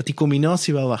dat die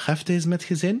combinatie wel wat heftig is met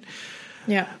gezin.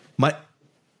 Ja. Maar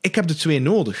ik heb de 2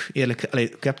 nodig, eerlijk.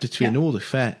 Ik heb de 2 nodig.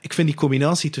 Fijn. Ik vind die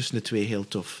combinatie tussen de 2 heel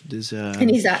tof. Dus, en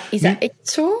is dat echt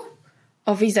zo?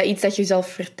 Of is dat iets dat je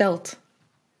zelf vertelt?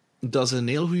 Dat is een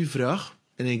heel goede vraag.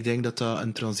 En ik denk dat dat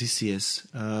een transitie is.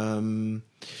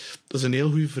 Dat is een heel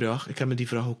goede vraag. Ik heb me die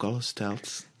vraag ook al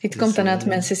gesteld. Dit komt dan uit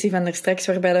mijn sessie van straks,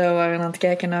 waarbij we waren aan het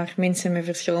kijken naar mensen met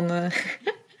verschillende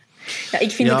Ja,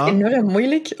 ik vind het enorm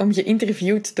moeilijk om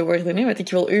geïnterviewd te worden, hè? Want ik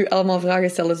wil u allemaal vragen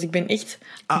stellen, dus ik ben echt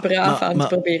braaf aan het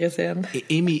proberen zijn.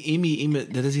 Amy,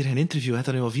 dat is hier geen interview. Je hebt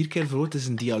dat nu al 4 keer verwoord. Het is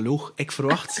een dialoog. Ik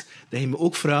verwacht dat je me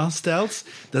ook vragen stelt.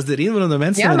 Dat is de reden waarom de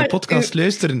mensen naar de podcast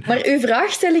luisteren. Maar uw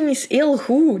vraagstelling is heel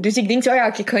goed. Dus ik denk,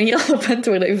 ik kan hier al op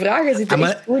antwoorden. Uw vragen zitten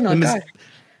echt goed in elkaar.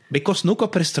 Wij kosten ook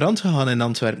op restaurant gegaan in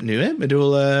Antwerpen nu. Hè? Ik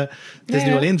bedoel, het is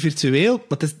nu alleen virtueel,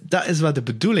 maar dat is wat de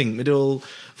bedoeling. Ik bedoel,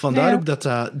 vandaar ook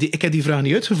dat... ik heb die vraag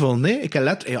niet uitgevonden. Hè?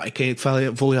 Ik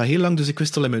volg jou heel lang, dus ik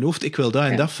wist al in mijn hoofd, ik wil dat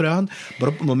en dat vragen. Maar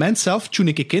op het moment zelf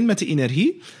tune ik in met die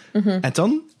energie. Mm-hmm. En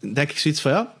dan denk ik zoiets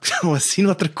van, ik zal wel zien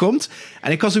wat er komt.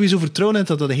 En ik kan sowieso vertrouwen in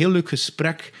dat dat een heel leuk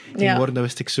gesprek ging worden. Dat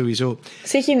wist ik sowieso.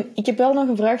 Zeg je, ik heb wel nog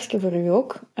een vraagje voor u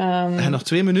ook. Nog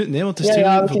 2 minuten, nee, want het is 2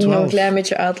 minuten voor 12. We kunnen nog een klein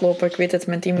beetje uitlopen. Ik weet het,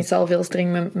 mijn team is al veel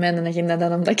streng met mijn agenda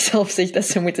dan, omdat ik zelf zeg dat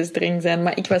ze moeten streng zijn.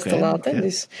 Maar ik was te laat, hè,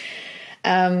 dus...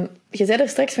 je zei er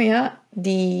straks van,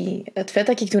 het feit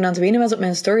dat ik toen aan het wenen was op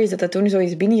mijn stories, dat toen zo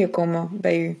is binnengekomen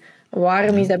bij u.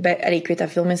 Waarom is dat bij... ik weet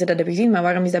dat veel mensen dat hebben gezien, maar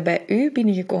waarom is dat bij u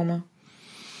binnengekomen?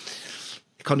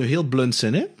 Ik kan nu heel blunt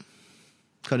zijn, hè.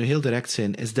 Ik kan nu heel direct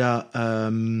zijn. Is dat...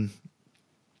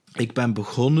 ik ben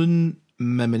begonnen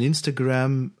met mijn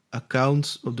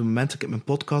Instagram-account op het moment dat ik mijn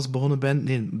podcast begonnen ben.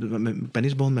 Nee, ik ben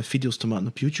eerst begonnen met video's te maken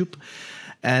op YouTube.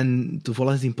 En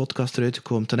toevallig is die podcast eruit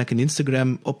gekomen. Toen heb ik een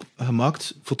Instagram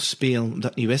opgemaakt voor te spelen.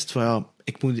 Omdat ik niet wist van,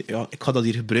 ik ga dat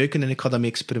hier gebruiken en ik ga daarmee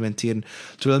experimenteren.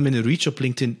 Terwijl mijn reach op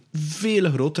LinkedIn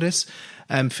veel groter is.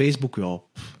 En Facebook,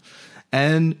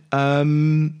 En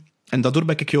daardoor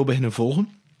ben ik jou beginnen volgen.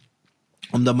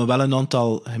 Omdat we wel een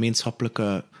aantal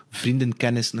gemeenschappelijke vrienden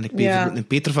kennis. En ik bijvoorbeeld een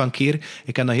Peter van Keer.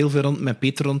 Ik heb dat heel veel met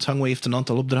Peter rondhangen. Hij heeft een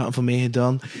aantal opdrachten voor mij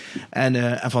gedaan.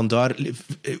 En vandaar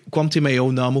kwam hij met jouw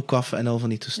naam ook af en al van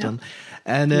die toestanden.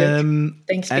 Ja.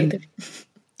 Thanks, Peter.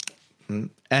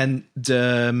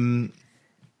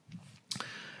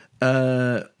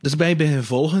 Dus ben je beginnen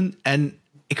volgen. En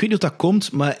ik weet niet hoe dat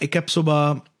komt, maar ik heb zo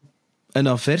wat een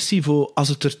aversie voor als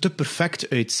het er te perfect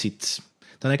uitziet.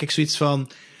 Dan heb ik zoiets van...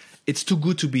 It's too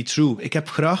good to be true. Ik heb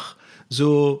graag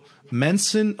zo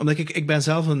mensen... Omdat ik ben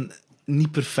zelf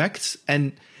niet perfect.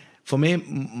 En voor mij,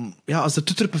 als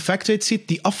het er perfect uitziet,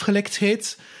 die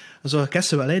afgelektheid... Zo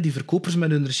kennen wel, die verkopers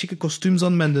met hun chique kostuums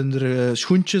aan, met hun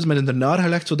schoentjes, met hun naar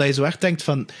gelegd, zodat je zo echt denkt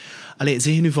van... Zeg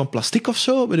je nu van plastic of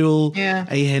zo? Ik bedoel,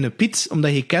 en je geen Piet,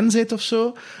 omdat je ken bent of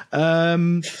zo.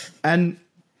 En...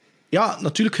 Ja,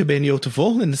 natuurlijk ben je jou te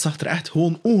volgen en het zag er echt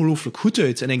gewoon ongelooflijk goed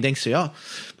uit. En ik denk zo,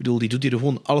 die doet hier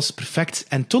gewoon alles perfect.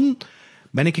 En toen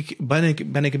ben ik bij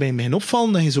je beginnen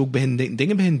opvallen dat je zo ook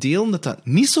dingen begint delen dat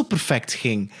niet zo perfect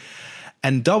ging.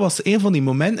 En dat was een van die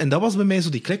momenten, en dat was bij mij zo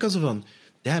die klik als van,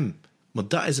 damn, maar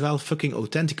dat is wel fucking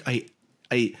authentiek.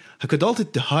 Je kunt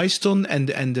altijd de high stone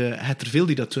en het er veel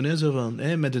die dat doen, hè, zo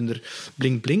van, met hun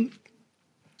bling bling.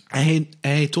 En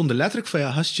hij toonde letterlijk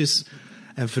van, gastjes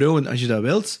en vrouwen, als je dat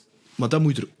wilt... Maar dat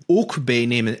moet je er ook bij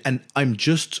nemen. En I'm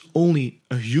just only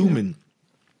a human.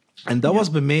 Ja. En dat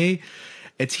was bij mij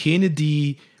hetgene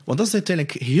die... Want dat is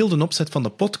uiteindelijk heel de opzet van de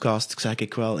podcast. Ik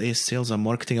zeg wel, sales en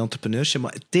marketing, entrepreneurship.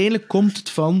 Maar uiteindelijk komt het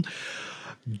van...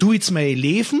 Doe iets met je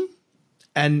leven.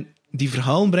 En die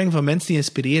verhalen brengen van mensen die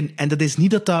inspireren. En dat is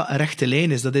niet dat dat een rechte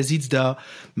lijn is. Dat is iets dat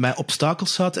met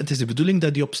obstakels gaat. En het is de bedoeling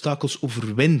dat die obstakels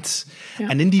overwint. Ja.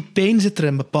 En in die pijn zit er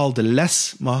een bepaalde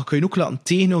les. Maar je kan je ook laten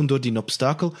tegenhouden door die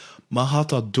obstakel. Maar gaat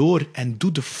dat door en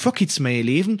doe de fuck iets met je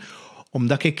leven.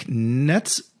 Omdat ik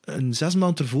net 6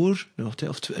 maanden ervoor, of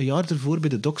een jaar ervoor, bij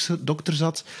de dokter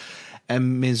zat.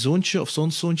 En mijn zoontje, of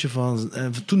zoontje van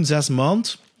toen 6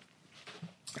 maanden,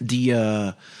 die...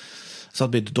 zat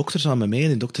bij de dokter samen met mij en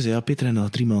de dokter zei, Peter, en nog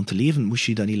 3 maanden te leven, moest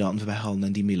je dat niet laten weghalen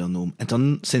en die melanoom. En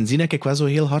dan, sindsdien heb ik wel zo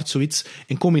heel hard zoiets,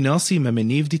 in combinatie met mijn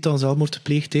neef die dan zelfmoord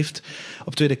gepleegd heeft,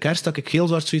 op tweede kerst had ik heel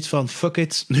hard zoiets van, fuck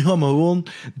it, nu gaan we gewoon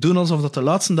doen alsof dat de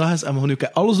laatste dag is en we gaan nu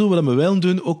alles doen wat we willen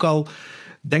doen, ook al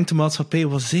denkt de maatschappij,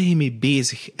 wat zijn je mee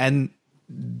bezig? En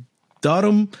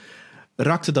daarom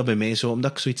raakte dat bij mij zo,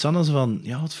 omdat ik zoiets anders van,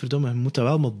 wat verdomme, je moet dat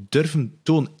wel maar durven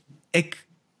tonen. Ik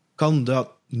kan dat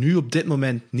nu op dit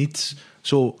moment niet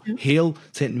zo heel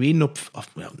zijn wenen op...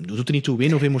 doet er niet toe,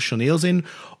 wenen of emotioneel zijn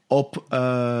op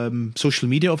social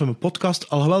media of in mijn podcast,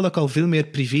 alhoewel dat ik al veel meer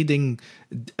privé dingen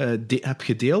heb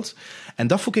gedeeld. En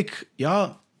dat vond ik...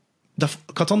 dat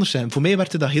kan anders zijn. Voor mij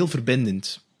werd dat heel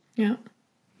verbindend. Ja.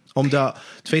 Omdat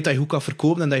het feit dat je goed kan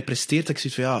verkopen en dat je presteert, dat ik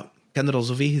zoiets van, ik heb er al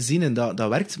zoveel gezien en dat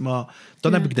werkt, maar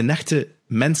dan heb ik de echte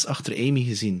mens achter Amy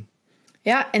gezien.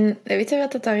 Ja, en weet je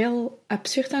wat het daar heel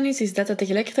absurd aan is? Is dat het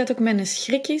tegelijkertijd ook mijn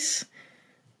schrik is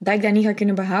dat ik dat niet ga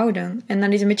kunnen behouden. En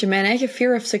dan is een beetje mijn eigen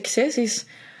fear of success is...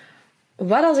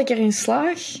 Wat als ik erin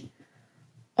slaag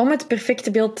om het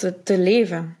perfecte beeld te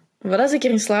leven? wat als ik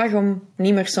erin slaag om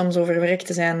niet meer soms overwerkt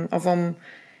te zijn? Of om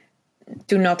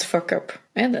to not fuck up?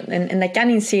 En dat kan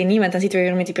in C niet, want dan zitten we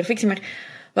weer met die perfectie. Maar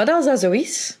wat als dat zo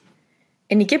is?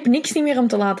 En ik heb niks niet meer om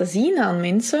te laten zien aan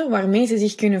mensen waarmee ze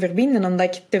zich kunnen verbinden,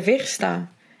 omdat ik te ver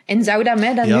sta. En zou dat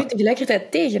mij dan nu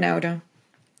tegelijkertijd tegenhouden?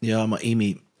 Ja, maar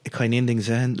Amy, ik ga je één ding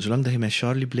zeggen. Zolang dat je met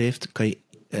Charlie blijft,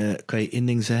 kan je één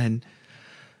ding zeggen.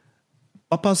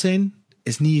 Papa zijn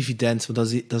is niet evident, want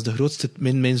dat is de grootste...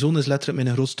 Mijn zoon is letterlijk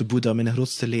mijn grootste boeddha, mijn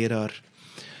grootste leraar.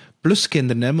 Plus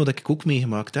kinderen, hè, wat ik ook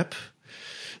meegemaakt heb.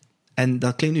 En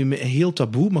dat klinkt nu heel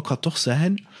taboe, maar ik ga toch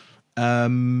zeggen...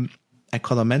 ik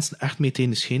ga dat mensen echt mee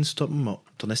tegen de scheen stoppen, maar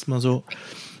dan is het maar zo.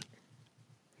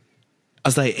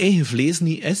 Als dat je eigen vlees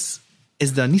niet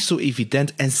is dat niet zo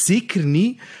evident. En zeker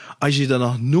niet als je dat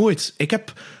nog nooit... Ik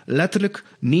heb letterlijk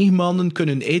 9 maanden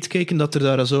kunnen uitkijken dat er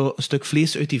daar zo een stuk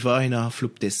vlees uit die vagina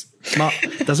gevloept is. Maar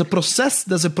dat is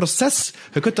een proces.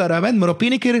 Je kunt daar aan wennen, maar op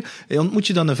één keer ontmoet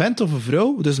je dan een vent of een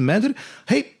vrouw, dus een meisje.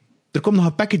 Hey, er komt nog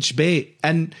een package bij.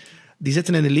 En die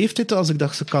zitten in de leeftijd, als ik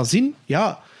dat kan zien,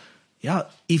 ja,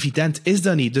 evident is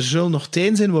dat niet. Er zullen nog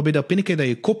tijden zijn waarbij dat op een keer dat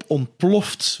je kop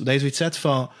ontploft. Dat je zoiets zegt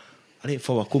van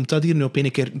wat komt dat hier nu op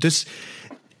een keer? Dus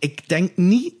ik denk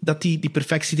niet dat die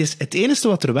perfectie is. Het enige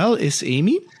wat er wel is,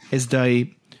 Amy, is dat je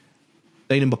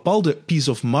een bepaalde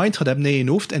peace of mind gaat hebben in je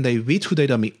hoofd en dat je weet hoe dat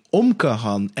je daarmee om kan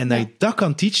gaan. En dat je dat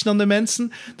kan teachen aan de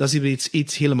mensen, dat is weer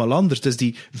iets helemaal anders. Dus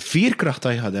die veerkracht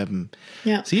dat je gaat hebben.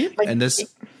 Ja. Zie je? En dus...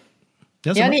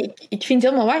 ik vind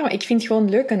het helemaal waar, maar ik vind het gewoon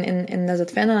leuk. En dat is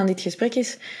het fijne aan dit gesprek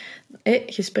is...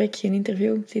 gesprek, geen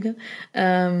interview, zie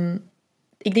je?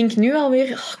 Ik denk nu alweer...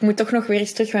 ik moet toch nog weer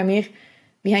eens terug wat meer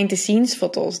behind-the-scenes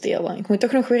foto's delen. Ik moet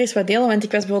toch nog weer eens wat delen, want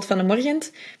ik was bijvoorbeeld van de morgen...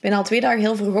 ben al 2 dagen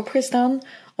heel vroeg opgestaan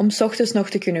om 's ochtends nog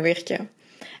te kunnen werken.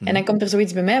 En dan komt er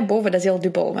zoiets bij mij boven, dat is heel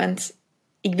dubbel. Want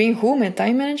ik ben goed met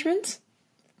time management,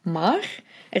 maar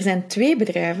er zijn 2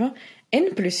 bedrijven...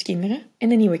 en plus kinderen,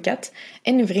 en een nieuwe kat,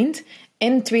 en een vriend...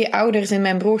 en 2 ouders en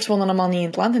mijn broers wonen allemaal niet in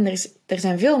het land. En er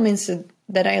zijn veel mensen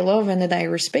that I love and that I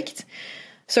respect.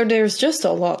 So there's just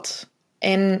a lot.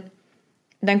 En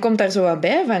dan komt daar zo wat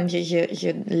bij van,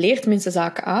 je leert mensen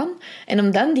zaken aan. En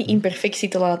om dan die imperfectie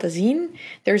te laten zien,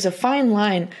 there's a fine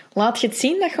line. Laat je het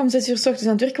zien dat je om 6 uur 's ochtends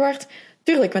aan het werk waart?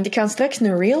 Tuurlijk, want ik ga straks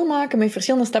een reel maken met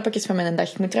verschillende stapjes van mijn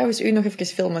dag. Ik moet trouwens u nog even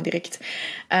filmen direct.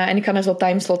 En ik ga er zo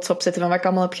timeslots op zetten van wat ik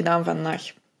allemaal heb gedaan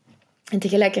vandaag. En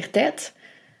tegelijkertijd...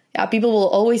 people will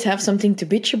always have something to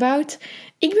bitch about.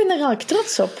 Ik ben er eigenlijk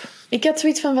trots op. Ik had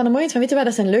zoiets van de morgen van, weet je wat,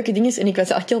 dat zijn leuke dingen. En ik was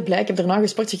eigenlijk heel blij. Ik heb daarna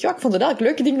gesport. Ik vond het eigenlijk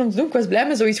leuke dingen om te doen. Ik was blij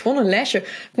met zoiets, gewoon een lijstje.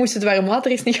 Ik moest het warm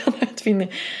water eens niet gaan uitvinden.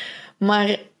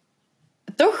 Maar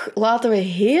toch laten we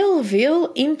heel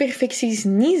veel imperfecties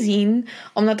niet zien,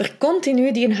 omdat er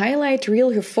continu die een highlight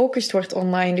reel gefocust wordt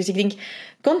online. Dus ik denk,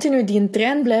 continu die een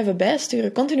trein blijven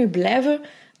bijsturen. Continu blijven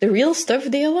de real stuff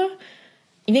delen.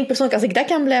 Ik denk persoonlijk, als ik dat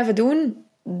kan blijven doen...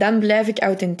 dan blijf ik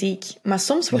authentiek. Maar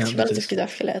soms word je wel eens even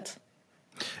afgeleid.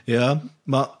 Ja,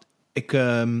 maar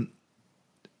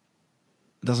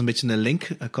dat is een beetje een link.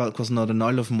 Ik was naar de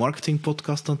I Love Marketing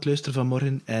podcast aan het luisteren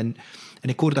vanmorgen en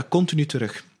ik hoor dat continu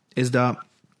terug. Is dat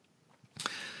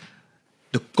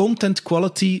de content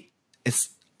quality is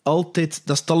altijd,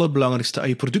 dat is het allerbelangrijkste.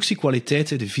 Je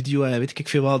productiekwaliteit, de video, weet ik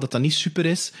veel wel, dat niet super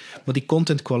is, maar die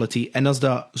content quality. En als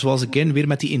dat, zoals again, weer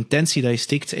met die intentie dat je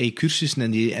steekt in je cursussen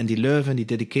en die love en die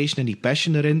dedication en die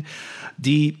passion erin,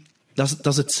 dat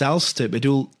is hetzelfde. Ik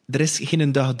bedoel, er is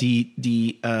geen dag je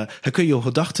kunt je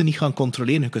gedachten niet gaan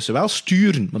controleren. Je kunt ze wel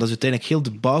sturen, maar dat is uiteindelijk heel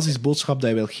de basisboodschap dat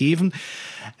je wil geven.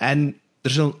 En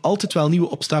er zullen altijd wel nieuwe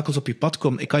obstakels op je pad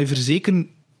komen. Ik kan je verzekeren,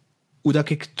 hoe dat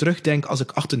ik terugdenk als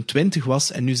ik 28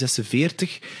 was en nu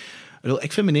 46.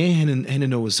 Ik vind mijn eigen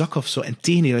geen oude zak of zo. En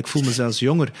tegendeel, ik voel me zelfs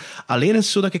jonger. Alleen is het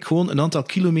zo dat ik gewoon een aantal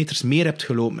kilometers meer heb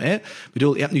gelopen. Hè. Ik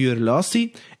bedoel, je hebt nu je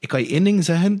relatie. Ik kan je één ding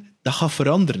zeggen, dat gaat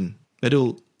veranderen. Ik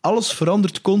bedoel, alles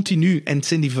verandert continu. En het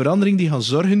zijn die veranderingen die gaan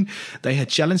zorgen dat je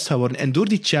gechallenged gaat worden. En door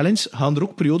die challenge gaan er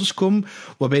ook periodes komen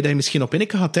waarbij je misschien op een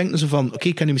keer gaat denken zo van, oké,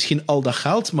 ik heb nu misschien al dat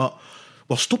geld, maar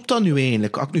wat stopt dat nu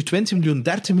eigenlijk? Als ik nu 20 miljoen,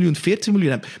 30 miljoen, 40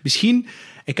 miljoen heb, misschien,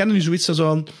 ik ken nu zoiets als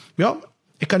van,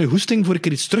 ik kan nu goesting voor een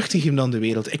keer iets terug te geven aan de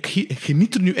wereld. Ik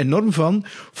geniet er nu enorm van,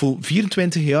 voor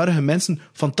 24-jarige mensen,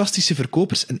 fantastische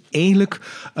verkopers en eigenlijk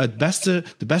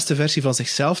de beste versie van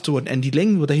zichzelf te worden. En die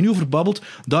dingen, wat je nu over babbelt,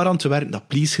 daaraan te werken, dat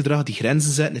please-gedrag, die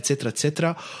grenzen zetten, et cetera, et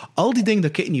cetera. Al die dingen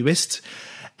dat ik niet wist.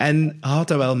 En je gaat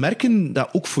dat wel merken, dat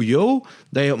ook voor jou,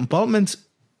 dat je op een bepaald moment...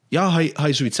 ga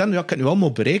je zoiets zeggen, ik heb het nu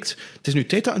allemaal bereikt. Het is nu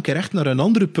tijd dat ik een keer echt naar een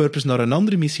andere purpose, naar een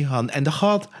andere missie gaan. En dat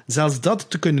gaat, zelfs dat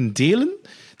te kunnen delen,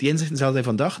 die inzichten zelfs die je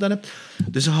vandaag gedaan hebt.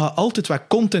 Dus je gaat altijd wel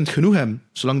content genoeg hebben,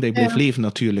 zolang dat je blijft leven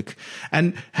natuurlijk. En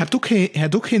je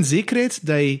hebt ook geen zekerheid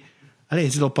dat je... je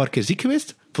bent al een paar keer ziek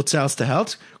geweest, voor hetzelfde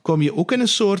geld kom je ook in een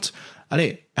soort...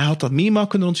 je gaat dat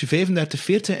meemaken rond je 35,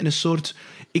 40 in een soort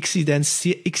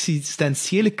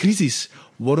existentiële crisis.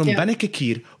 Waarom ben ik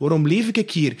hier? Waarom leef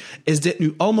ik hier? Is dit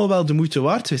nu allemaal wel de moeite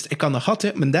waard geweest? Ik kan dat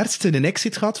gehad, mijn 30ste een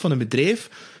exit gehad van een bedrijf,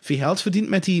 veel geld verdiend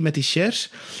met die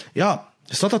shares. Ja,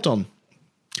 is dat dan?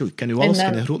 Ik ken nu alles, ik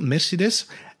ken een grote Mercedes.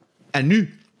 En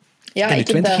nu? Ik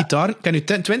heb nu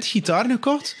 20 gitaren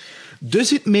gekocht.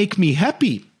 Does it make me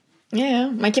happy?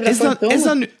 Ja, maar ik heb dat is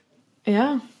dat nu...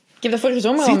 Ja, ik heb dat vorige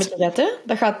zomer al met je gehad, hè.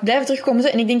 Dat gaat blijven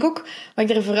terugkomen. En ik denk ook, wat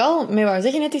ik er vooral mee wou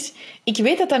zeggen net is, ik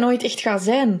weet dat dat nooit echt gaat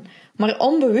zijn. Maar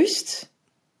onbewust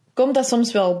komt dat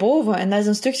soms wel boven. En dat is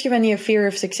een stukje van die fear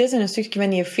of success en een stukje van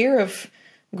die fear of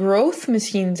growth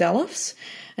misschien zelfs.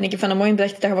 En ik heb van de mooie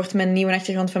bedacht, dat wordt mijn nieuwe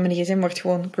achtergrond van mijn gsm, wordt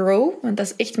gewoon grow. Want dat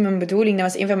is echt mijn bedoeling.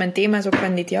 Dat was een van mijn thema's ook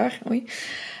van dit jaar.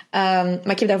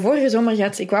 Maar ik heb dat vorige zomer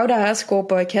gehad. Ik wou dat huis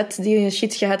kopen. Ik had die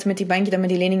shit gehad met die bank dat me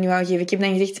die lening nu wou geven. Ik heb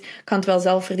dan gezegd, ik kan het wel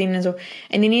zelf verdienen en zo.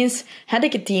 En ineens had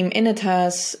ik het team in het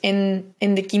huis. En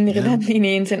de kinderen dan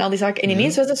ineens. En al die zaken. En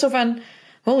ineens was het zo van...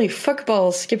 Holy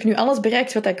fuckballs. Ik heb nu alles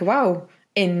bereikt wat ik wou.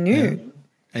 En nu?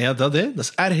 Ja, dat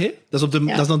is erg, hè. Dat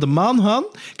is naar de maan gaan.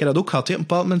 Ik heb dat ook gehad, hè. Op een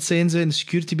bepaald moment zijn ze in de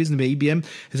security business bij IBM. Ze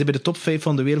zijn bij de top 5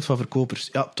 van de wereld van verkopers.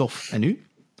 Ja, tof. En nu?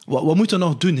 Wat moet je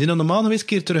nog doen? Zijn naar de maan geweest,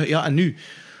 keer terug. Ja, en nu?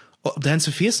 Op de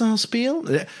Hense feesten gaan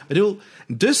spelen? Ik bedoel,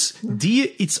 dus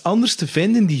die iets anders te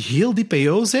vinden die heel diep bij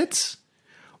jou zit,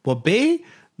 waarbij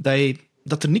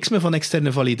dat er niks meer van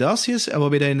externe validatie is en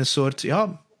waarbij dat je een soort...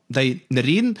 dat je een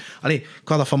reden... ik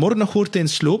had dat vanmorgen nog gehoord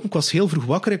tijdens slopen. Ik was heel vroeg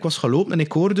wakker, ik was gaan lopen en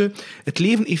ik hoorde... Het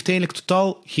leven heeft eigenlijk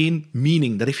totaal geen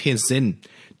meaning. Dat heeft geen zin.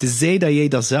 Tenzij dat jij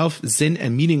dat zelf zin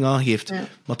en meaning aangeeft. Ja.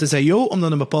 Maar het is aan jou om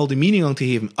dan een bepaalde meaning aan te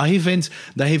geven. Als je vindt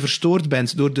dat je verstoord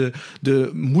bent door de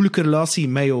moeilijke relatie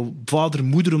met je vader,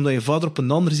 moeder, omdat je vader op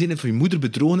een ander zin heeft of je moeder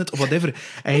bedrogen hebt, of whatever.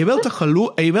 En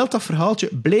je wilt dat verhaaltje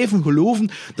blijven geloven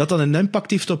dat dat een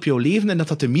impact heeft op jouw leven en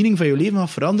dat de meaning van jouw leven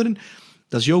gaat veranderen...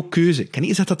 Dat is jouw keuze. Ik kan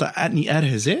niet zeggen dat dat niet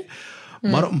erg is, hè?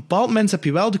 Maar op een bepaald moment heb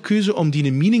je wel de keuze om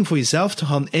die meaning voor jezelf te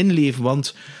gaan inleven.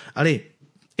 Want,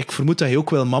 ik vermoed dat je ook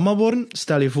wil mama worden.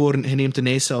 Stel je voor, je neemt een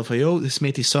eicel van jou, je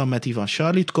smijt die samen met die van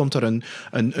Charlie. Het komt er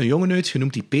een jongen uit, je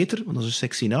noemt die Peter, want dat is een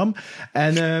sexy naam.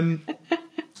 En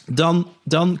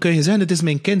dan kun je zeggen, het is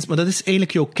mijn kind, maar dat is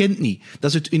eigenlijk jouw kind niet. Dat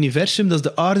is het universum, dat is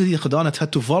de aarde die het gedaan heeft. Het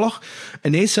heeft toevallig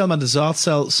een eicel met een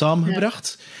zaadcel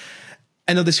samengebracht. Ja.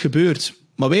 En dat is gebeurd.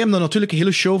 Maar wij hebben daar natuurlijk een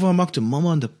hele show van gemaakt. De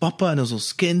mama en de papa en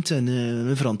ons kind en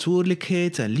mijn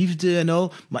verantwoordelijkheid en liefde en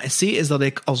al. Maar in C is dat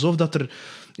eigenlijk alsof dat er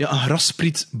een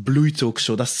grasspriet bloeit ook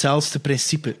zo. Dat is hetzelfde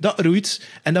principe. Dat roeit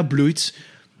en dat bloeit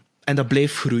en dat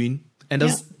blijft groeien. En dat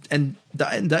is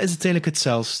uiteindelijk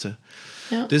hetzelfde.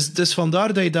 Ja. Dus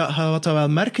vandaar dat je dat gaat wel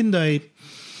merken dat je...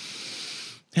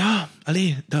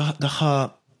 dat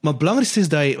gaat... Maar het belangrijkste is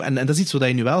dat je... En dat is iets wat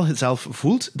je nu wel zelf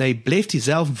voelt. Dat je blijft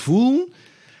jezelf voelen.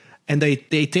 En dat je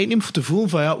tijd neemt om te voelen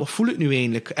van, wat voel ik nu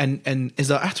eigenlijk? En is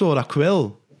dat echt wel wat ik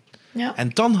wil? Ja. En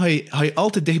dan ga je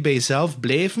altijd dicht bij jezelf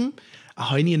blijven. En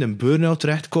ga je niet in een burn-out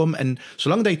terechtkomen. En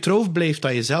zolang dat je trouw blijft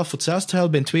dat je zelf voor hetzelfde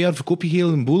geld binnen 2 jaar verkoop je heel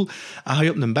een boel. En ga je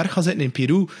op een berg gaan zitten in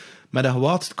Peru met een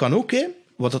gewaad. Het kan ook, hè.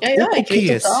 Wat dat ook ik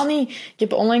weet totaal niet. Ik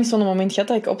heb onlangs zo'n moment gehad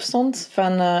dat ik opstond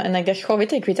en ik dacht, ik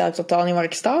weet eigenlijk totaal niet waar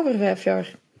ik sta over 5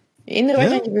 jaar. Eender wat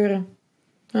kan gebeuren.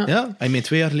 Ja, en mij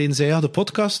 2 jaar geleden zei, de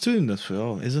podcast doen. Dat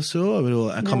is dat zo?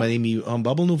 Ik ga met Amy gaan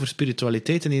babbelen over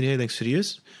spiritualiteit en iedereen denkt,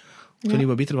 serieus? Ik wil niet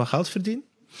wat beter wat geld verdienen?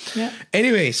 Ja.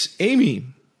 Anyways, Amy,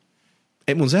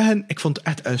 ik moet zeggen, ik vond het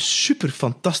echt een super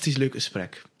fantastisch leuk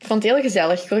gesprek. Ik vond het heel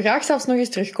gezellig. Ik wil graag zelfs nog eens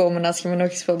terugkomen als je me nog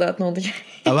eens wilt uitnodigen.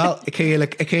 Wel, ik ga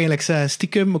eigenlijk zeggen,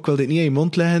 stiekem, ik wil dit niet in je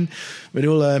mond leggen. Ik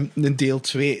bedoel, een deel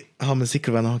 2 gaan we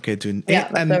zeker wel nog een keer doen.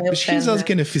 Ja, en misschien zelfs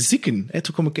in een fysieke.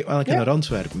 Toen kom ik wel een keer naar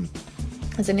Antwerpen.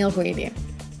 Dat is een heel goed idee.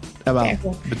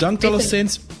 Bedankt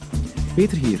alleszins.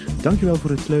 Peter hier. Dankjewel voor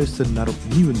het luisteren naar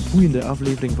opnieuw een boeiende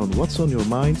aflevering van What's on Your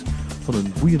Mind van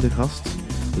een boeiende gast.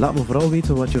 Laat me vooral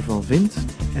weten wat je ervan vindt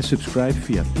en subscribe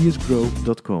via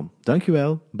piercegrow.com.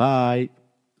 Dankjewel. Bye.